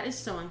man. That is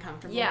so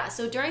uncomfortable. Yeah,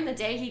 so during the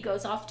day, he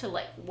goes off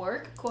to,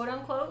 work, quote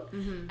unquote.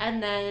 Mm-hmm.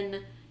 And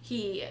then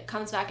he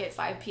comes back at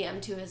 5 p.m.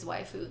 to his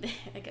wife, who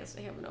I guess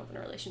they have an open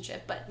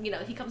relationship, but,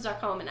 he comes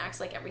back home and acts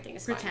like everything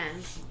is fine.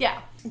 Pretends.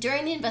 Yeah.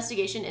 During the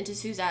investigation into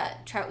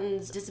Suzette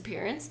Troughton's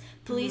disappearance,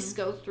 police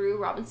go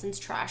through Robinson's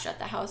trash at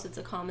the house. It's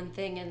a common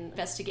thing in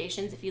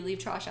investigations. If you leave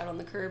trash out on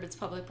the curb, it's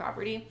public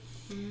property.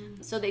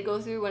 Mm-hmm. So they go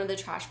through one of the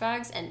trash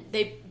bags, and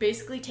they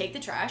basically take the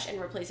trash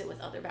and replace it with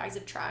other bags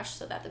of trash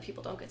so that the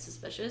people don't get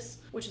suspicious,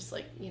 which is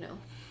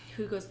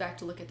who goes back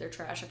to look at their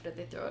trash after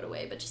they throw it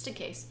away, but just in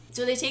case.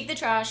 So they take the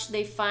trash,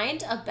 they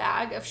find a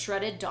bag of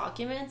shredded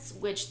documents,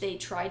 which they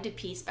tried to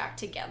piece back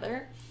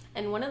together.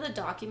 And one of the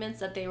documents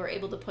that they were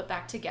able to put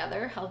back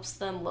together helps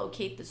them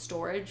locate the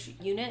storage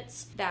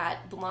units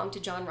that belonged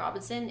to John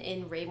Robinson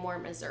in Raymore,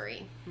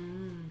 Missouri.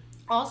 Mm.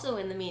 Also,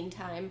 in the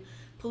meantime,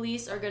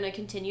 police are going to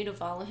continue to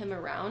follow him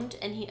around,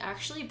 and he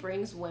actually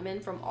brings women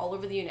from all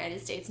over the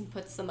United States and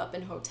puts them up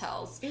in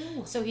hotels.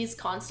 Ew. So he's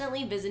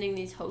constantly visiting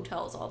these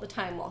hotels all the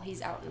time while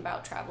he's out and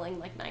about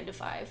traveling 9 to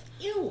 5.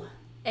 Ew.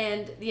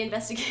 And the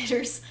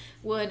investigators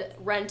would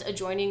rent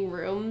adjoining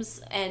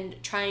rooms and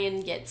try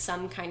and get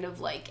some kind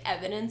of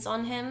evidence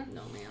on him.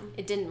 No, ma'am.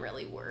 It didn't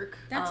really work.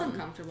 That's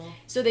uncomfortable.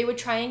 So they would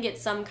try and get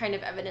some kind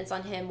of evidence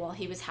on him while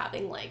he was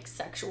having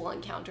sexual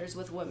encounters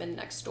with women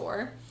next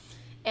door.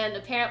 And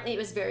apparently it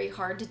was very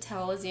hard to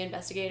tell as the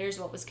investigators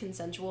what was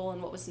consensual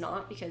and what was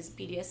not, because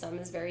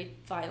BDSM is very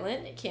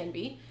violent. It can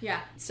be. Yeah.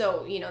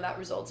 So, that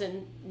results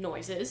in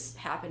noises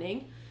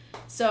happening.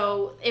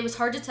 So it was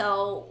hard to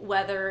tell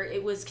whether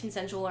it was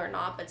consensual or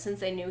not, but since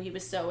they knew he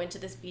was so into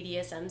this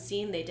BDSM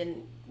scene, they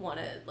didn't want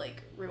to,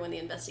 ruin the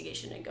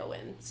investigation and go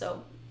in.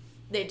 So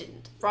they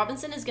didn't.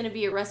 Robinson is going to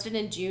be arrested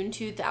in June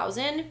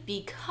 2000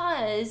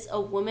 because a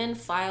woman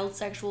filed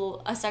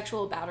a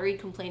sexual battery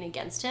complaint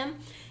against him.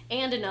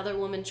 And another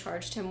woman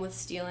charged him with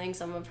stealing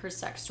some of her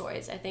sex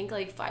toys. I think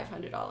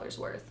 $500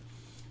 worth.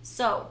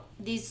 So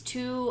these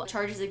 2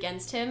 charges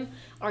against him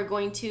are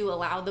going to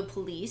allow the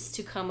police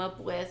to come up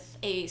with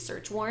a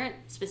search warrant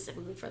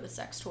specifically for the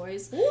sex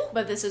toys. Ooh.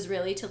 But this is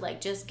really to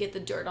just get the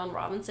dirt on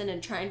Robinson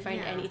and try and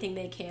find anything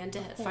they can to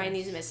find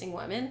these missing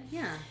women.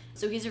 Yeah.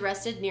 So he's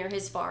arrested near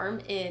his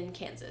farm in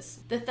Kansas.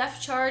 The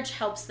theft charge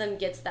helps them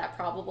get to that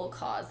probable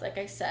cause, like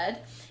I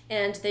said,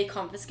 and they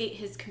confiscate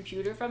his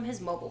computer from his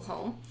mobile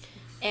home.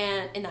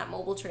 and in that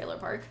mobile trailer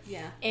park.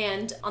 Yeah.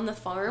 And on the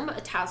farm,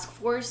 a task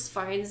force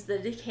finds the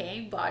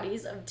decaying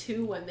bodies of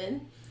 2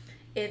 women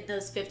in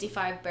those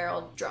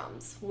 55-barrel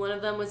drums. One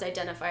of them was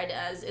identified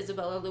as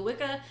Isabella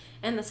Lewicka,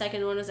 and the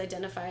second one was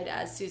identified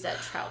as Suzette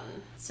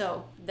Troughton.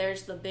 So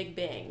there's the big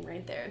bang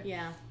right there.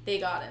 Yeah. They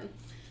got him.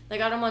 They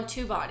got him on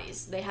 2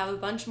 bodies. They have a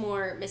bunch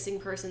more missing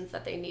persons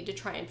that they need to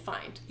try and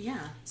find.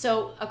 Yeah.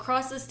 So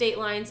across the state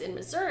lines in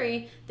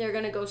Missouri, they're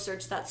going to go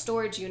search that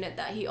storage unit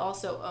that he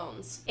also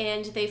owns.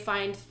 And they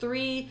find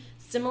 3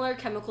 similar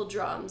chemical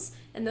drums,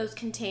 and those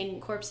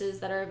contain corpses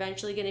that are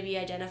eventually going to be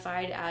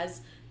identified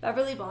as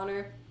Beverly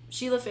Bonner,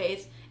 Sheila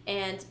Faith,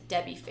 and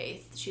Debbie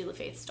Faith, Sheila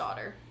Faith's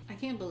daughter. I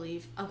can't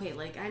believe. Okay,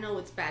 like, I know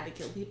it's bad to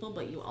kill people,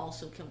 but you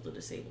also killed a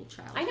disabled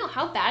child. I know,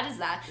 how bad is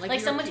that? Like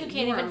someone who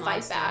can't even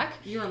fight back.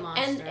 You're a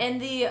monster. And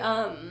the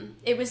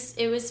it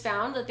was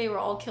found that they were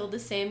all killed the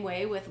same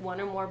way, with 1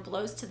 or more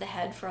blows to the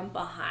head from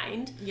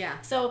behind. Yeah.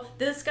 So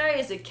this guy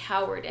is a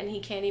coward, and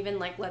he can't even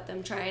like let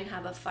them try and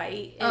have a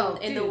fight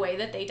in the way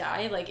that they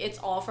die. Like, it's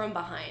all from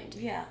behind.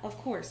 Yeah, of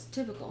course.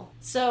 Typical.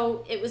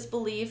 So it was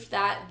believed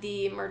that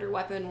the murder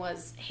weapon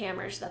was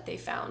hammers that they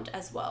found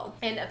as well.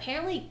 And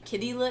apparently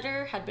kitty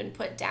litter had been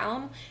put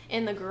down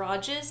in the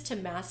garages to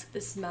mask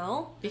the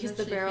smell because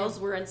the barrels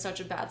were in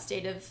such a bad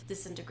state of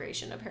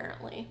disintegration,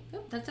 apparently.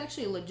 Yep, that's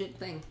actually a legit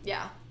thing.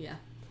 Yeah. Yeah.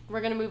 We're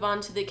going to move on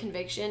to the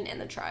conviction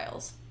and the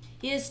trials.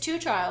 He has 2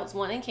 trials,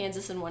 one in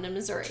Kansas and one in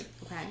Missouri.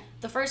 Okay.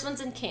 The first one's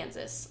in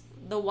Kansas.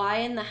 The why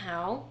and the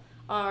how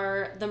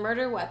are the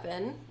murder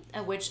weapon,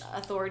 at which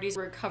authorities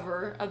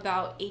recover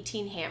about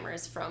 18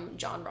 hammers from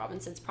John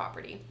Robinson's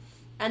property.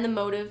 And the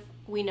motive,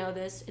 we know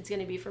this, it's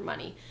going to be for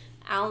money.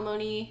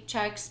 Alimony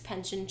checks,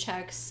 pension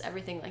checks,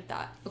 everything like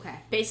that. Okay.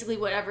 Basically,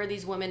 whatever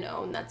these women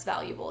own that's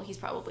valuable, he's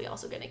probably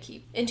also going to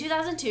keep. In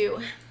 2002,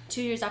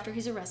 2 years after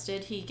he's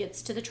arrested, he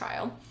gets to the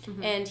trial,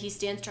 and he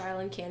stands trial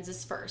in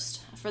Kansas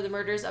first for the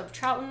murders of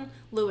Troughton,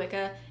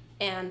 Lewicka,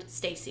 and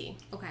Stacy.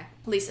 Okay.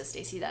 Lisa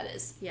Stacy, that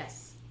is.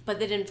 Yes. But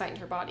they didn't find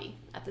her body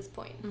at this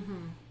point.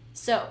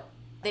 So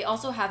they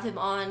also have him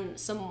on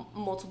some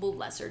multiple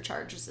lesser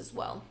charges as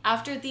well.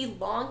 After the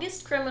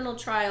longest criminal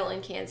trial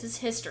in Kansas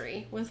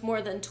history, with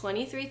more than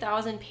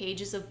 23,000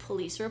 pages of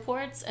police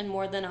reports and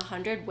more than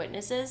 100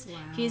 witnesses,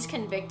 he's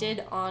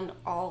convicted on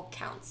all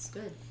counts.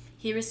 Good.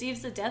 He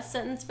receives the death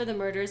sentence for the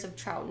murders of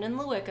Troughton and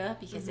Lewicka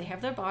because they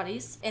have their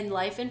bodies, and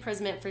life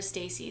imprisonment for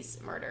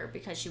Stacy's murder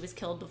because she was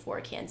killed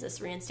before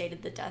Kansas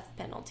reinstated the death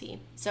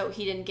penalty. So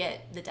he didn't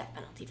get the death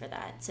penalty for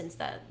that, since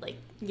that, like...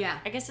 Yeah.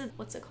 I guess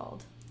what's it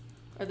called?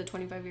 Or the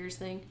 25 years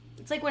thing.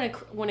 It's like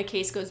when a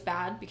case goes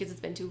bad because it's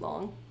been too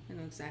long. I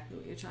know exactly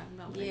what you're talking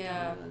about. But Yeah.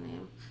 I don't know the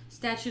name.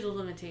 Statute of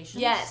limitations.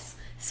 Yes.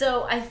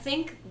 So I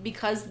think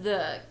because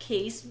the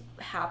case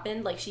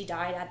happened, like she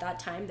died at that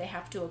time, they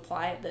have to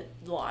apply the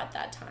law at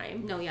that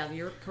time. No, yeah,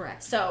 you're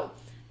correct. So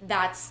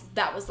that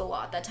was the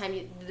law at that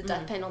time. The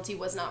death penalty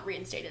was not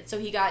reinstated. So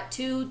he got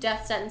 2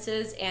 death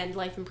sentences and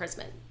life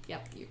imprisonment.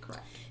 Yep, you're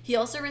correct. He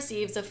also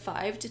receives a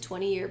 5 to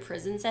 20-year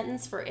prison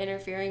sentence for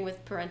interfering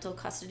with parental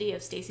custody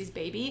of Stacy's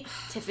baby,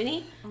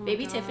 Tiffany.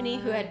 Baby Tiffany,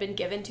 who had been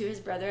given to his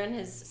brother and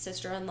his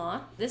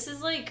sister-in-law. This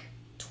is like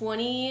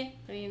 20...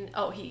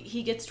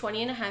 he gets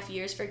 20 and a half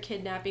years for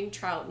kidnapping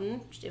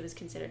Troughton. It was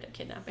considered a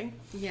kidnapping.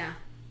 Yeah.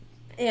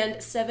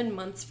 And 7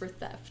 months for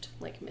theft.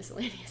 Like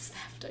miscellaneous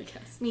theft, I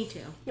guess. Me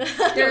too. They're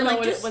They're like,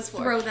 like, just just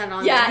throw that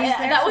on yeah, there.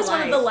 Yeah, that was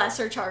one of the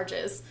lesser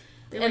charges.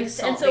 And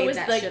so it was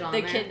like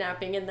the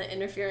kidnapping and the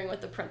interfering with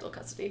the parental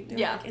custody. They're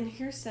like, and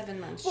here's 7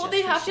 months. Well, just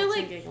they for have to shits and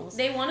like giggles.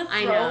 they want to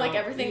throw like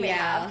everything they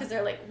have because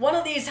they're like, one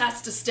of these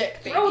has to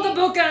stick. Baby. Throw the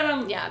book at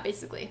him. Yeah,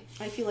 basically.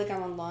 I feel like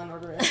I'm on Law and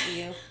Order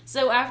SVU.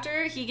 So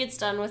after he gets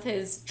done with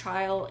his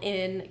trial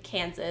in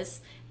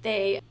Kansas,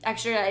 they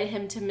extradite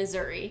him to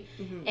Missouri,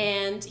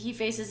 and he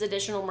faces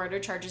additional murder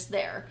charges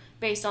there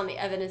based on the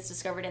evidence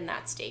discovered in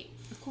that state.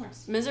 Of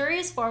course. Missouri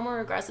is far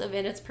more aggressive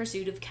in its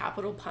pursuit of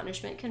capital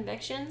punishment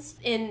convictions,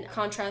 in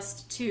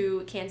contrast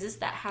to Kansas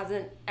that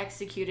hasn't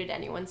executed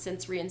anyone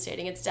since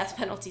reinstating its death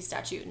penalty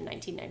statute in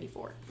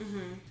 1994.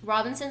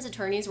 Robinson's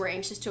attorneys were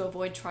anxious to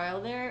avoid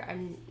trial there.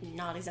 I'm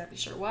not exactly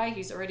sure why.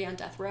 He's already on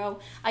death row.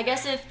 I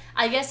guess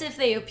if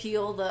they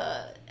appeal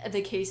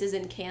the cases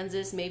in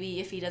Kansas, maybe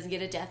if he doesn't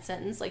get a death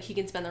sentence, like he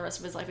can spend the rest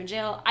of his life in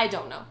jail. I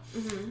don't know.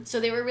 So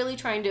they were really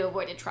trying to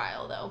avoid a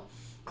trial though.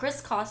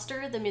 Chris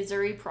Koster, the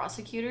Missouri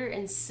prosecutor,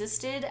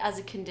 insisted as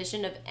a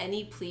condition of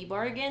any plea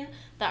bargain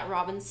that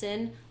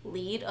Robinson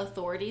lead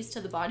authorities to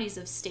the bodies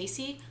of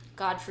Stacy,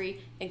 Godfrey,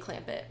 and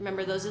Clampett.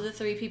 Remember, those are the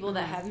 3 people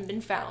that haven't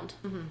been found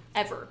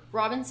ever.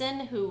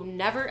 Robinson, who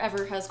never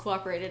ever has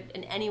cooperated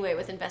in any way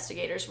with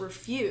investigators,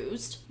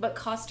 refused, but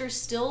Koster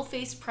still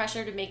faced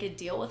pressure to make a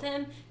deal with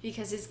him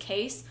because his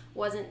case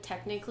wasn't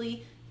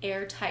technically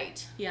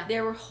airtight. Yeah.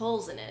 There were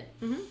holes in it.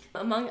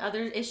 Among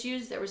other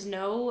issues, there was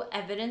no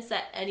evidence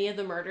that any of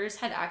the murders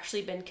had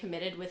actually been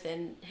committed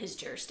within his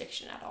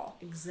jurisdiction at all.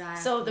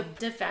 Exactly. So the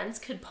defense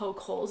could poke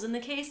holes in the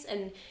case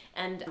and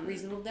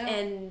reasonable doubt.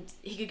 And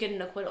he could get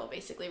an acquittal,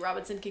 basically.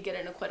 Robinson could get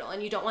an acquittal.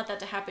 And you don't want that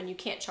to happen. You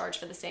can't charge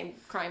for the same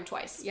crime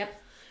twice.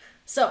 Yep.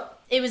 So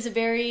it was a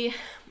very,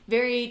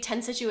 very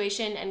tense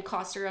situation, and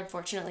Coster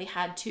unfortunately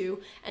had to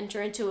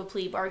enter into a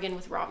plea bargain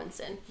with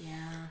Robinson.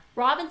 Yeah.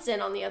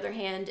 Robinson, on the other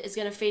hand, is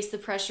going to face the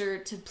pressure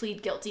to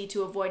plead guilty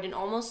to avoid an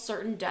almost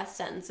certain death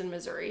sentence in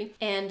Missouri,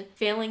 and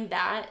failing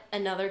that,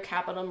 another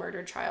capital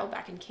murder trial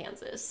back in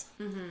Kansas.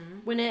 Mm-hmm.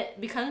 When it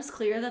becomes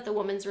clear that the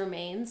woman's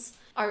remains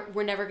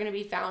were never going to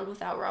be found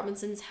without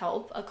Robinson's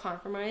help, a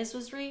compromise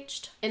was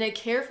reached. In a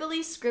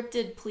carefully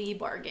scripted plea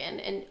bargain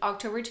in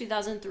October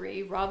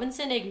 2003,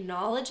 Robinson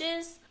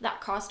acknowledges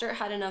that Coster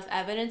had enough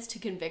evidence to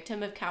convict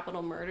him of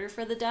capital murder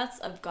for the deaths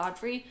of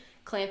Godfrey,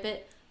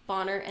 Clampett,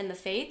 Bonner, and the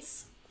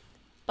Fates,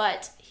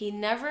 but he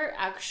never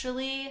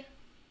actually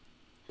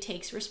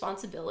takes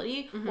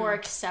responsibility or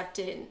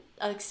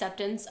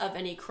acceptance of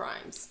any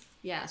crimes.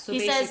 Yeah, so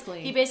He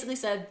basically... basically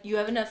said, you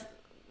have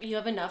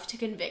enough to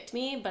convict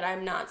me, but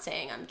I'm not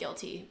saying I'm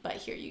guilty, but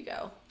here you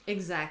go.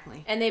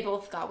 Exactly. And they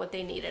both got what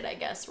they needed, I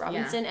guess.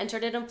 Robinson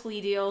entered in a plea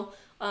deal.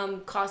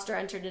 Coster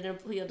entered in a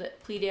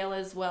plea deal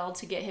as well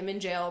to get him in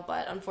jail,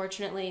 but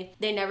unfortunately,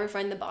 they never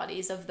find the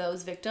bodies of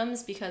those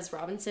victims because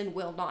Robinson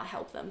will not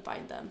help them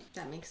find them.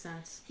 That makes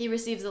sense. He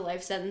receives a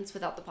life sentence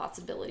without the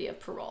possibility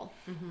of parole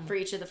for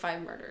each of the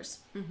 5 murders.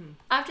 Mm-hmm.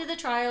 After the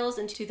trials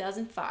in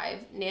 2005,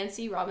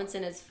 Nancy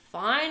Robinson is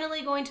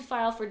finally going to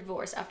file for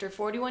divorce after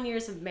 41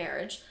 years of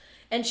marriage,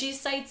 and she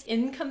cites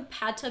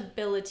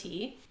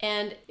incompatibility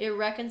and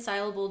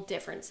irreconcilable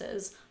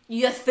differences.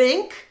 You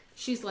think?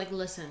 She's like,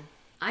 listen,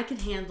 I can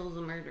handle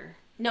the murder.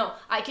 No,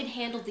 I can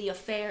handle the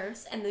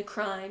affairs and the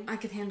crime. I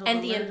could handle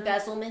and the the murder.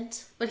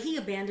 embezzlement. But he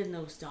abandoned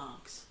those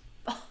dogs.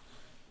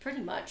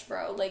 Pretty much,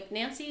 bro. Like,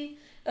 Nancy,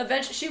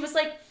 eventually, she was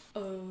like,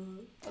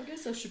 I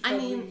guess I should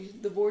probably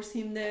divorce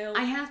him now.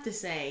 I have to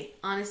say,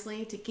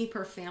 honestly, to keep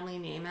her family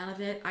name out of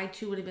it, I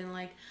too would have been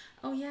like,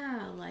 oh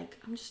yeah, like,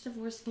 I'm just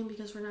divorcing him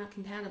because we're not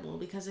compatible.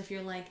 Because if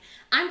you're like,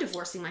 I'm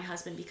divorcing my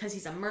husband because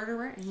he's a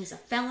murderer and he's a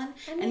felon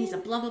and he's a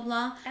blah blah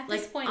blah, at like,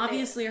 this point,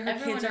 obviously her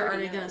kids are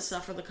already knows. going to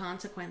suffer the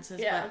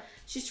consequences. Yeah. But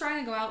she's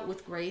trying to go out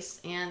with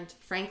grace, and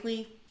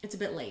frankly, it's a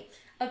bit late.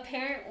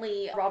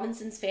 Apparently,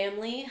 Robinson's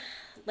family,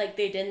 like,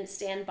 they didn't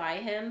stand by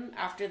him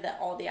after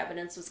all the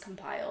evidence was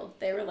compiled.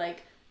 They were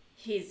like,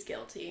 he's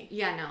guilty.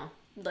 Yeah, no.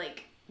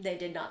 Like, they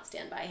did not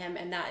stand by him,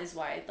 and that is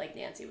why, like,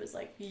 Nancy was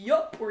like,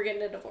 yup, we're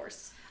getting a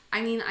divorce.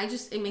 I mean,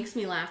 it makes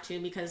me laugh too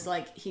because,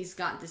 like, he's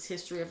got this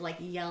history of, like,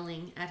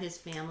 yelling at his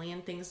family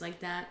and things like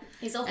that.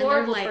 He's a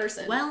horrible like,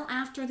 person. Well,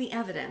 after the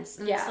evidence.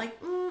 And it's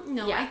like,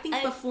 no, Yeah. I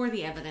think before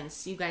the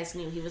evidence, you guys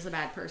knew he was a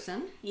bad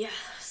person. Yeah.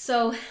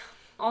 So,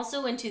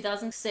 also in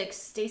 2006,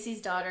 Stacy's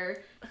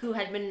daughter, who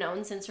had been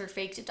known since her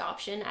faked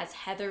adoption as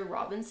Heather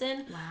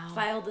Robinson,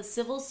 filed a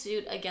civil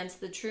suit against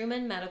the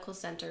Truman Medical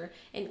Center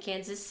in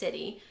Kansas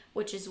City,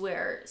 which is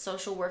where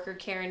social worker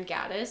Karen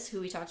Gaddis,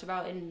 who we talked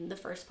about in the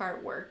first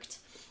part, worked.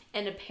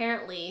 And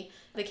apparently,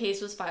 the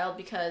case was filed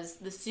because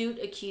the suit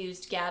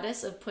accused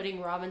Gaddis of putting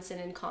Robinson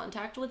in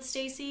contact with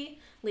Stacy,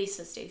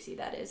 Lisa Stacy,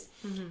 that is,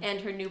 and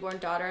her newborn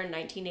daughter in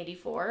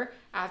 1984,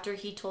 after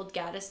he told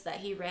Gaddis that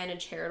he ran a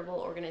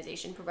charitable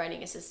organization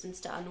providing assistance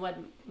to unwed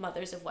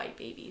mothers of white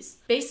babies.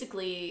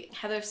 Basically,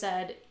 Heather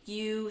said,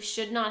 you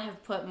should not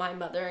have put my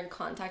mother in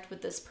contact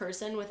with this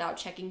person without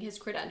checking his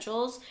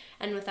credentials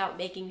and without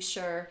making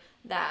sure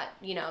that,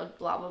 you know,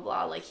 blah, blah,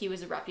 blah, like he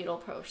was a reputable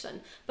person.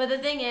 But the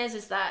thing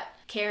is that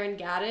Karen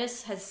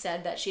Gaddis has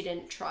said that she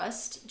didn't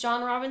trust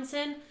John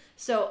Robinson.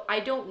 So I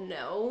don't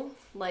know,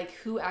 like,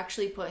 who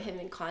actually put him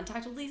in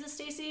contact with Lisa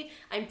Stacy.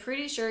 I'm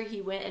pretty sure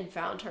he went and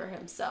found her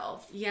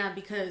himself. Yeah,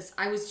 because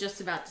I was just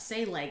about to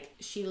say, like,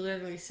 she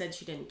literally said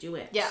she didn't do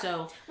it. Yeah.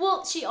 So,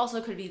 well, she also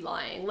could be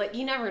lying. Like,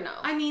 you never know.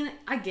 I mean,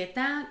 I get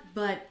that,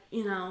 but,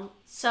 you know.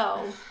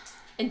 So,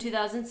 in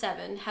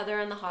 2007, Heather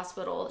in the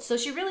hospital, so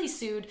she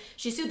sued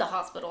the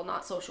hospital,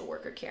 not social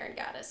worker Karen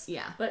Gaddis.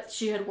 Yeah. But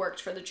she had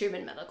worked for the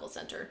Truman Medical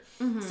Center.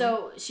 Mm-hmm.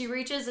 So she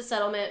reaches a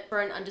settlement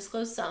for an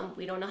undisclosed sum,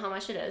 we don't know how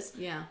much it is,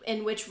 yeah,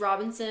 in which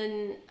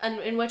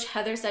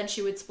Heather said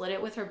she would split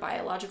it with her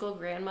biological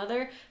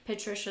grandmother,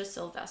 Patricia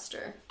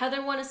Sylvester.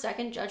 Heather won a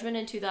second judgment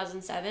in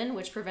 2007,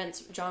 which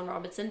prevents John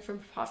Robinson from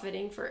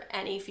profiting for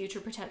any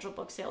future potential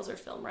book sales or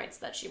film rights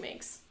that she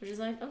makes. Which is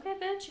like, okay,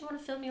 bitch, you want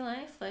to film your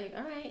life? Like,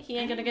 all right, he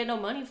ain't gonna get no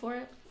money for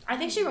it. I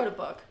think she wrote a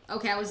book.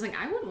 Okay, I was like,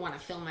 I wouldn't want to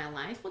film my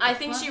life. I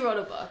think she wrote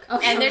a book.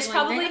 Okay, and there's like,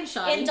 probably, in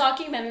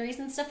documentaries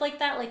and stuff like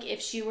that, like,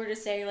 if she were to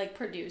say, like,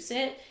 produce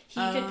it,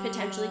 he could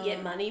potentially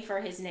get money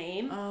for his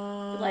name.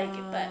 Like,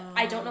 but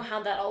I don't know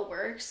how that all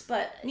works,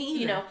 but,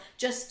 you know,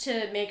 just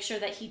to make sure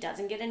that he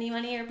doesn't get any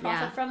money or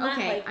profit from that.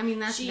 Okay, like, I mean,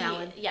 that's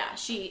valid. Yeah,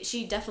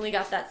 she definitely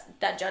got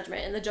that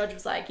judgment, and the judge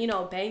was like, you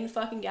know, bang the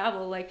fucking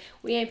gavel, like,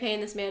 we ain't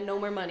paying this man no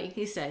more money.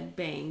 He said,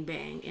 bang,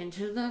 bang,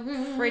 into the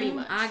room. Pretty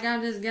much. I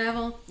got this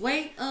gavel.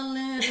 Wait a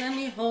minute, let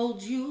me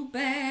hold you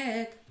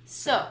back.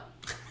 So,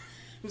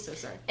 I'm so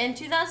sorry. in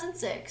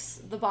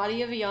 2006, the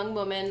body of a young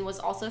woman was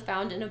also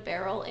found in a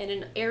barrel in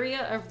an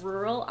area of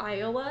rural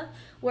Iowa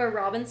where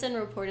Robinson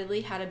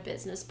reportedly had a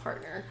business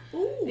partner.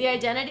 Ooh. The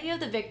identity of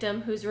the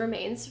victim, whose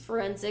remains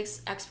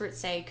forensics experts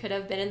say could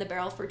have been in the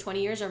barrel for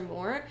 20 years or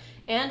more,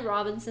 and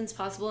Robinson's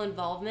possible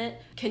involvement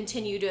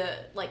continue to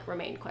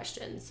remain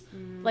questions.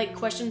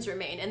 Questions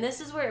remain. And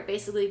this is where it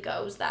basically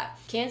goes that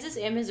Kansas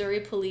and Missouri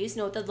police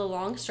note that the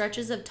long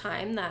stretches of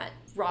time that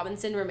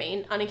Robinson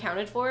remained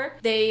unaccounted for,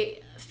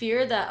 they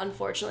fear that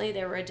unfortunately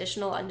there were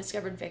additional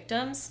undiscovered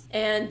victims,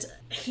 and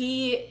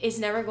he is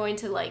never going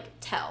to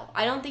tell.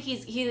 I don't think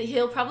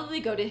he'll probably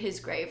go to his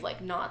grave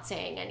not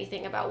saying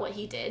anything about what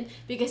he did,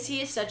 because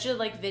he is such a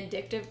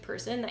vindictive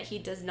person that he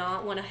does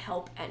not want to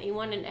help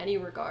anyone in any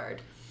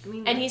regard. I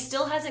mean, and he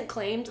still hasn't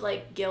claimed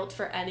guilt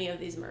for any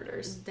of these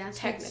murders. That's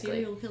technically what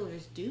serial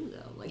killers do,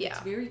 though. Yeah. It's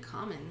very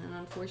common, and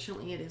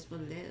unfortunately, it is what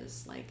it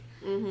is.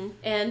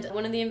 And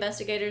one of the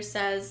investigators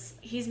says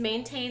he's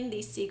maintained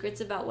these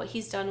secrets about what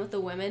he's done with the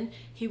women.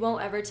 He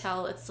won't ever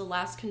tell. It's the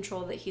last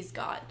control that he's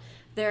got.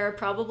 There are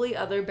probably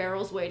other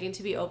barrels waiting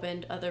to be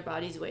opened, other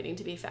bodies waiting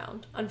to be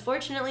found.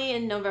 Unfortunately,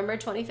 in November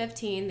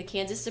 2015, the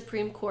Kansas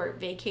Supreme Court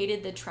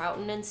vacated the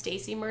Troughton and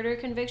Stacy murder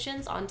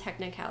convictions on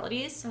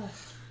technicalities. Ugh.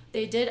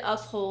 They did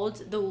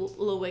uphold the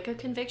Lewicka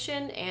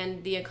conviction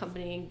and the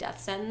accompanying death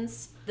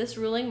sentence. This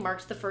ruling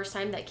marked the first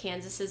time that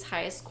Kansas's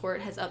highest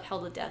court has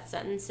upheld a death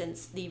sentence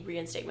since the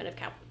reinstatement of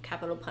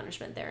capital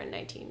punishment there in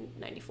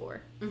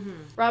 1994.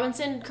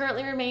 Robinson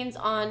currently remains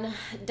on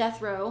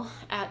death row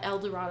at El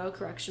Dorado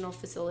Correctional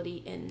Facility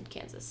in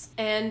Kansas.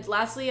 And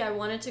lastly, I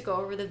wanted to go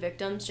over the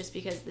victims just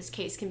because this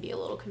case can be a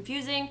little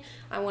confusing.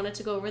 I wanted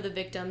to go over the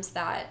victims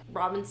that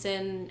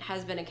Robinson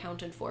has been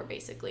accounted for,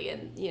 basically.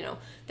 And,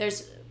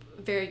 there's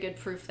very good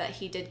proof that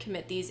he did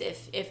commit these.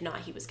 If not,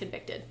 he was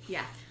convicted.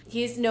 Yeah.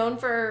 He's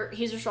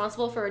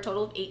responsible for a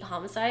total of 8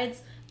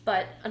 homicides,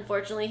 but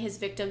unfortunately his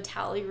victim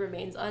tally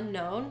remains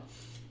unknown.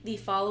 The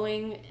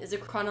following is a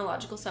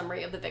chronological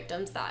summary of the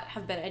victims that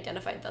have been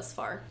identified thus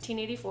far.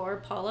 1984,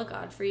 Paula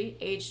Godfrey,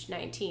 aged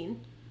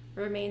 19,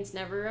 remains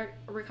never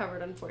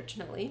recovered,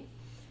 unfortunately.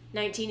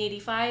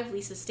 1985,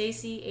 Lisa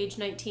Stacy, age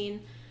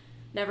 19,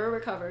 never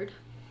recovered.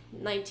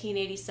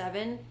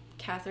 1987,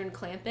 Catherine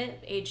Clampett,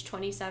 age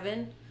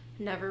 27,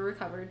 never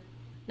recovered.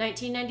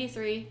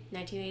 1993,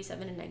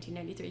 1987, and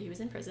 1993, he was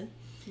in prison.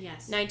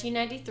 Yes.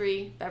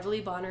 1993, Beverly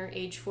Bonner,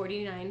 age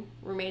 49,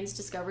 remains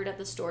discovered at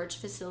the storage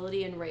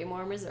facility in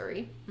Raymore,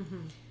 Missouri.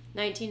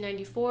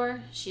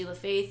 1994, Sheila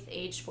Faith,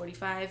 age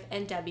 45,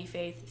 and Debbie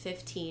Faith,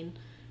 15,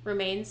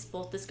 remains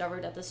both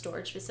discovered at the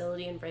storage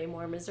facility in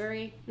Raymore,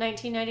 Missouri.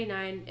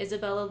 1999,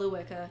 Isabella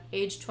Lewicka,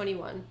 age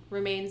 21,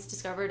 remains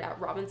discovered at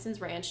Robinson's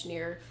Ranch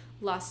near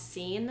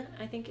Lawsine,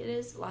 I think it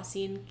is.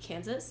 Lawsine,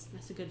 Kansas.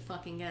 That's a good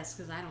fucking guess,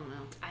 because I don't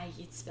know.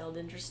 It's spelled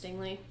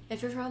interestingly.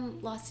 If you're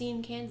from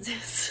Lawsine,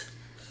 Kansas.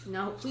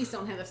 No, please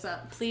don't hit us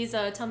up. Please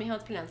tell me how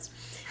it's pronounced.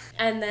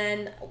 And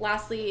then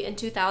lastly, in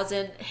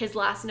 2000, his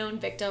last known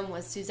victim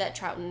was Suzette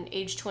Troughton,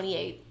 age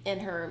 28,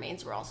 and her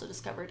remains were also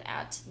discovered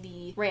at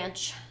the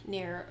ranch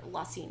near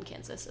Lawsine,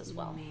 Kansas as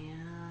well.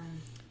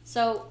 Man.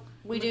 So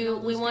we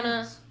want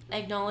to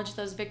acknowledge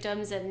those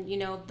victims and,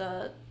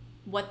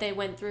 what they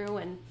went through,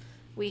 and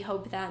we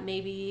hope that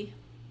maybe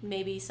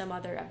some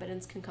other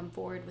evidence can come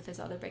forward with his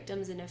other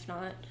victims, and if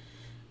not,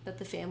 that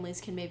the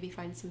families can maybe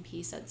find some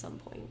peace at some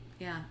point.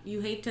 Yeah, you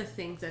hate to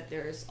think that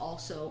there's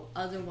also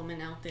other women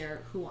out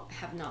there who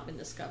have not been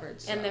discovered.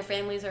 So. And their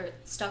families are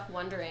stuck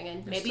wondering,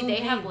 and maybe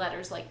they have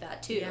letters like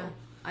that too. Yeah,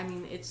 I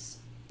mean, it's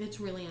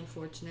really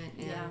unfortunate,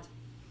 and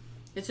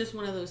it's just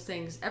one of those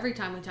things. Every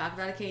time we talk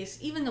about a case,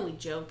 even though we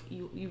joke,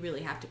 you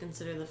really have to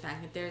consider the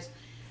fact that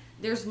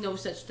there's no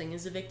such thing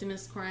as a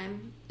victimless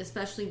crime,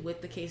 especially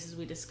with the cases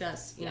we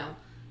discuss. You know,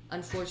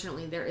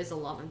 unfortunately, there is a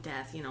lot of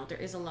death. There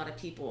is a lot of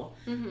people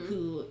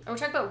who... And we're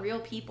talking about real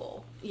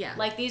people. Yeah.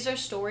 These are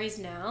stories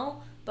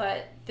now,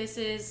 but this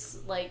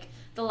is,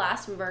 the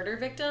last murder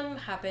victim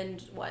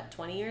happened,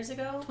 20 years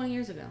ago? 20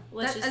 years ago.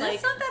 That's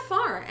not that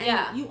far.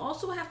 And you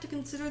also have to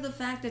consider the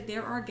fact that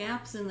there are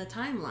gaps in the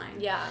timeline.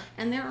 Yeah.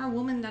 And there are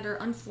women that are,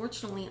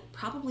 unfortunately,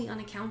 probably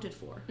unaccounted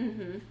for.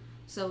 Mm-hmm.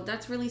 So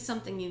that's really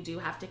something you do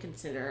have to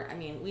consider. I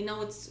mean, we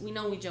know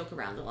we joke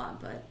around a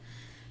lot, but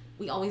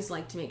we always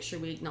like to make sure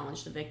we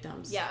acknowledge the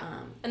victims. Yeah.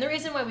 And the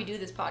reason why we do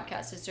this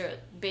podcast is to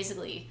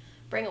basically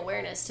bring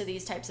awareness to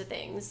these types of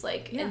things,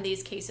 in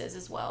these cases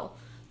as well.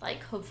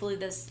 Hopefully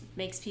this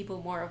makes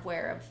people more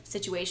aware of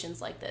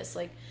situations like this.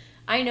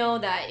 I know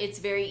that it's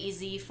very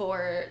easy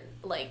for,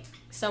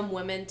 some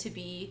women to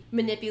be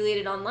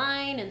manipulated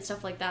online and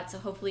stuff like that. So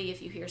hopefully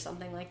if you hear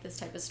something like this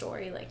type of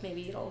story,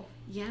 maybe it'll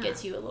get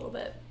to you a little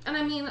bit. And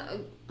I mean,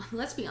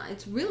 let's be honest,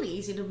 it's really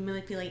easy to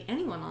manipulate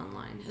anyone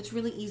online. It's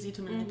really easy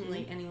to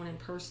manipulate anyone in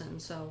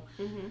person. So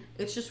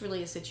it's just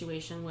really a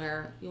situation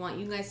where we want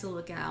you guys to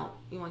look out.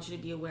 We want you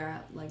to be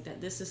aware, that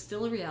this is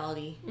still a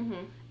reality.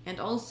 And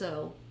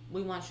also,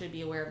 we want you to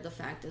be aware of the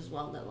fact as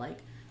well that,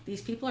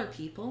 these people are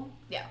people.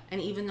 Yeah.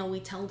 And even though we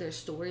tell their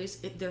stories,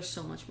 there's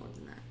so much more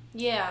than that.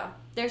 Yeah,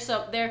 they're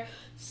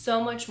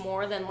so much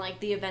more than like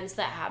the events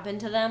that happen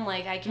to them.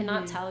 Like I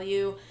cannot tell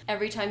you,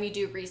 every time you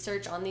do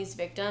research on these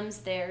victims,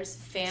 there's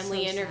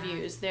family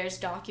interviews, there's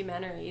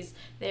documentaries,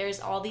 there's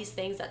all these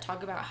things that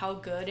talk about how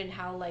good and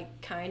how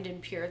like kind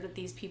and pure that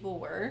these people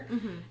were.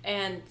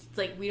 And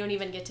like we don't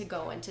even get to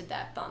go into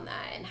depth on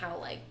that and how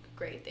like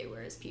great they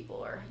were as people,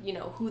 or you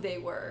know who they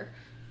were.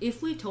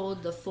 If we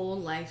told the full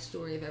life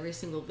story of every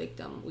single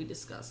victim we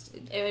discussed,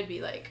 it would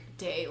be like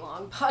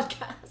day-long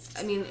podcast.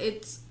 I mean,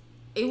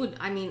 it would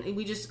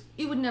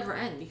never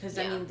end, because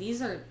I mean,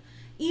 these are,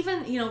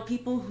 even, you know,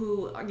 people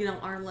who are, you know,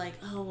 are like,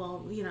 oh,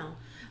 well, you know,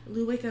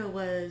 Luika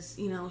was,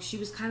 you know, she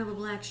was kind of a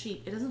black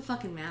sheep. It doesn't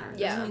fucking matter. It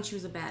doesn't mean she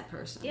was a bad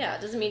person. Yeah,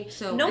 it doesn't mean,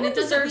 no one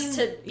deserves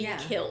to be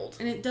killed.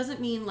 And it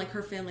doesn't mean, like,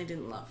 her family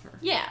didn't love her.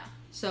 Yeah.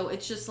 So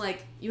it's just,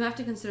 like, you have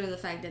to consider the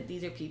fact that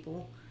these are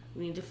people.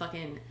 We need to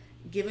fucking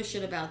give a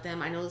shit about them.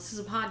 I know this is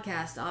a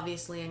podcast,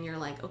 obviously, and you're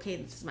like, okay,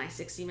 this is my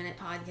 60-minute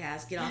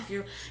podcast. Get off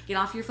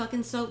your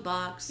fucking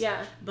soapbox.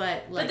 Yeah.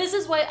 But like, this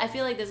is why I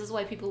feel like this is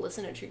why people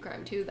listen to true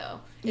crime too,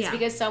 though. It's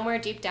because somewhere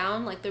deep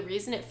down, like the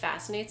reason it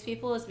fascinates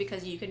people is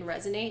because you can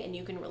resonate and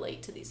you can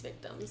relate to these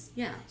victims.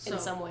 Yeah. In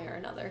some way or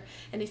another.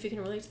 And if you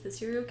can relate to the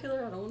serial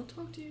killer, I don't want to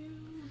talk to you.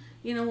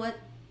 You know what?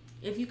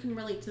 If you can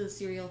relate to the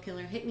serial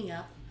killer, hit me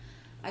up.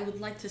 I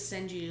would like to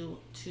send you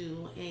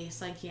to a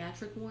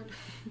psychiatric ward.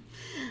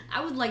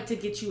 I would like to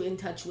get you in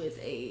touch with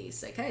a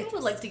psychiatrist. I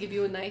would like to give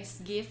you a nice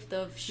gift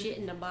of shit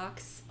in a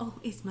box. Oh,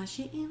 it's my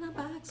shit in a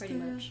box, pretty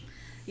much.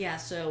 Yeah,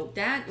 so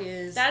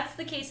that's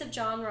the case of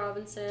John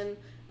Robinson.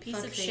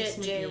 Piece of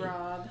shit,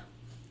 J-Rob.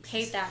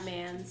 Hate that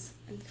man's.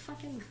 And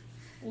fucking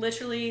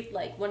literally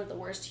like one of the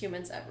worst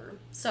humans ever.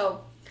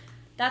 So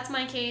that's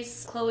my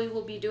case. Chloe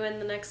will be doing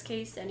the next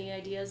case. Any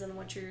ideas on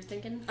what you're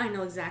thinking? I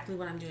know exactly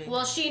what I'm doing.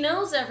 Well, she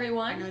knows,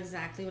 everyone. I know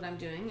exactly what I'm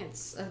doing.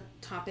 It's a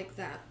topic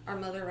that our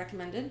mother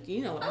recommended.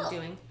 You know what I'm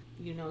doing.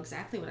 You know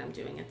exactly what I'm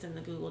doing. It's in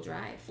the Google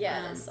Drive.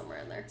 Yeah, it's somewhere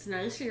in there. It's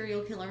not a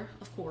serial killer,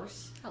 of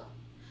course. Oh.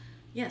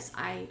 Yes,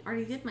 I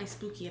already did my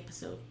spooky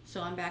episode,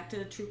 so I'm back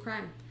to true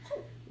crime.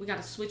 We got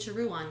a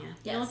switcheroo on you.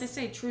 Yes. You know what they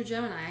say, true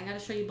Gemini. I got to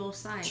show you both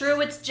sides. True,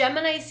 it's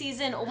Gemini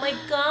season. Oh my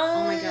god.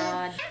 Oh my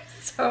god.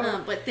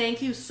 But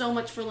thank you so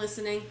much for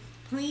listening.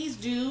 Please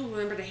do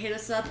remember to hit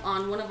us up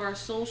on one of our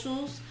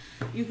socials.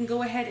 You can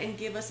go ahead and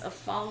give us a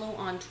follow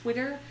on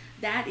Twitter.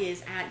 That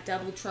is at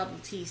Double Trouble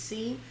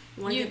TC.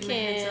 You want to give them a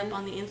heads up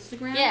on the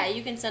Instagram? Yeah,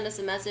 you can send us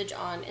a message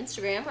on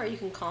Instagram, or you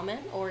can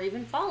comment, or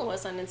even follow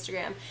us on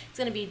Instagram. It's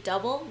going to be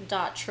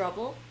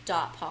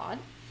double.trouble.pod.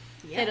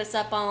 Yep. Hit us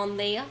up on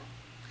there.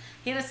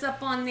 Hit us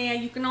up on there.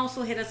 You can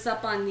also hit us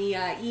up on the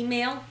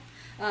email.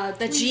 The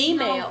Gmail.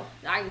 Know,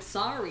 I'm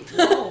sorry.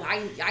 No,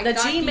 I the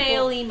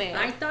Gmail email.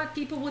 I thought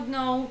people would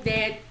know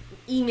that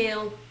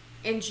email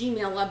and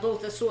Gmail are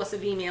both a source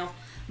of email.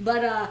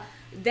 But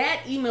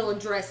that email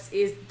address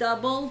is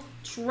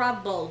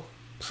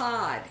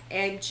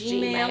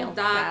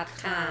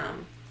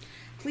doubletrouble.pod@gmail.com.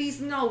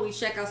 Please know we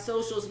check our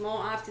socials more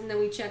often than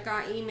we check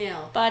our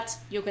email. But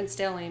you can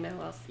still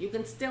email us. You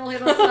can still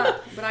hit us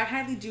up. But I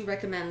highly do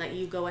recommend that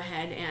you go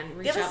ahead and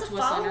reach out to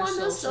us on our socials.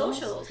 Give us a follow on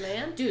those socials,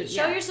 man. Dude,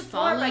 show your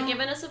support by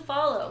giving us a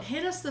follow.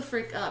 Hit us the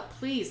frick up,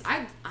 please.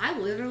 I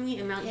literally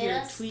am out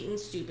here tweeting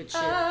stupid shit.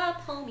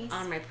 Homies.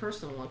 On my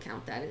personal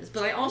account, that is.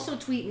 But I also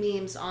tweet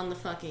memes on the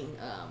fucking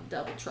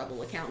Double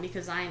Trouble account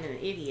because I am an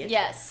idiot.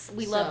 Yes,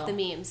 we love the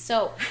memes.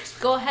 So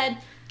go ahead.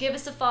 Give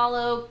us a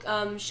follow,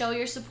 show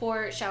your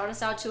support, shout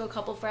us out to a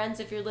couple friends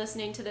if you're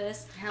listening to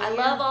this. I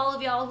love all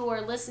of y'all who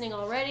are listening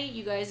already.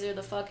 You guys are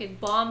the fucking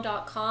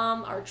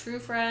bomb.com, our true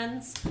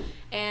friends.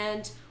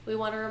 And we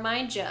want to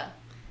remind you.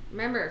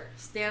 Remember,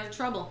 stay out of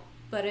trouble.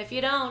 But if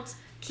you don't,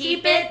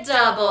 keep it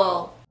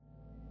double.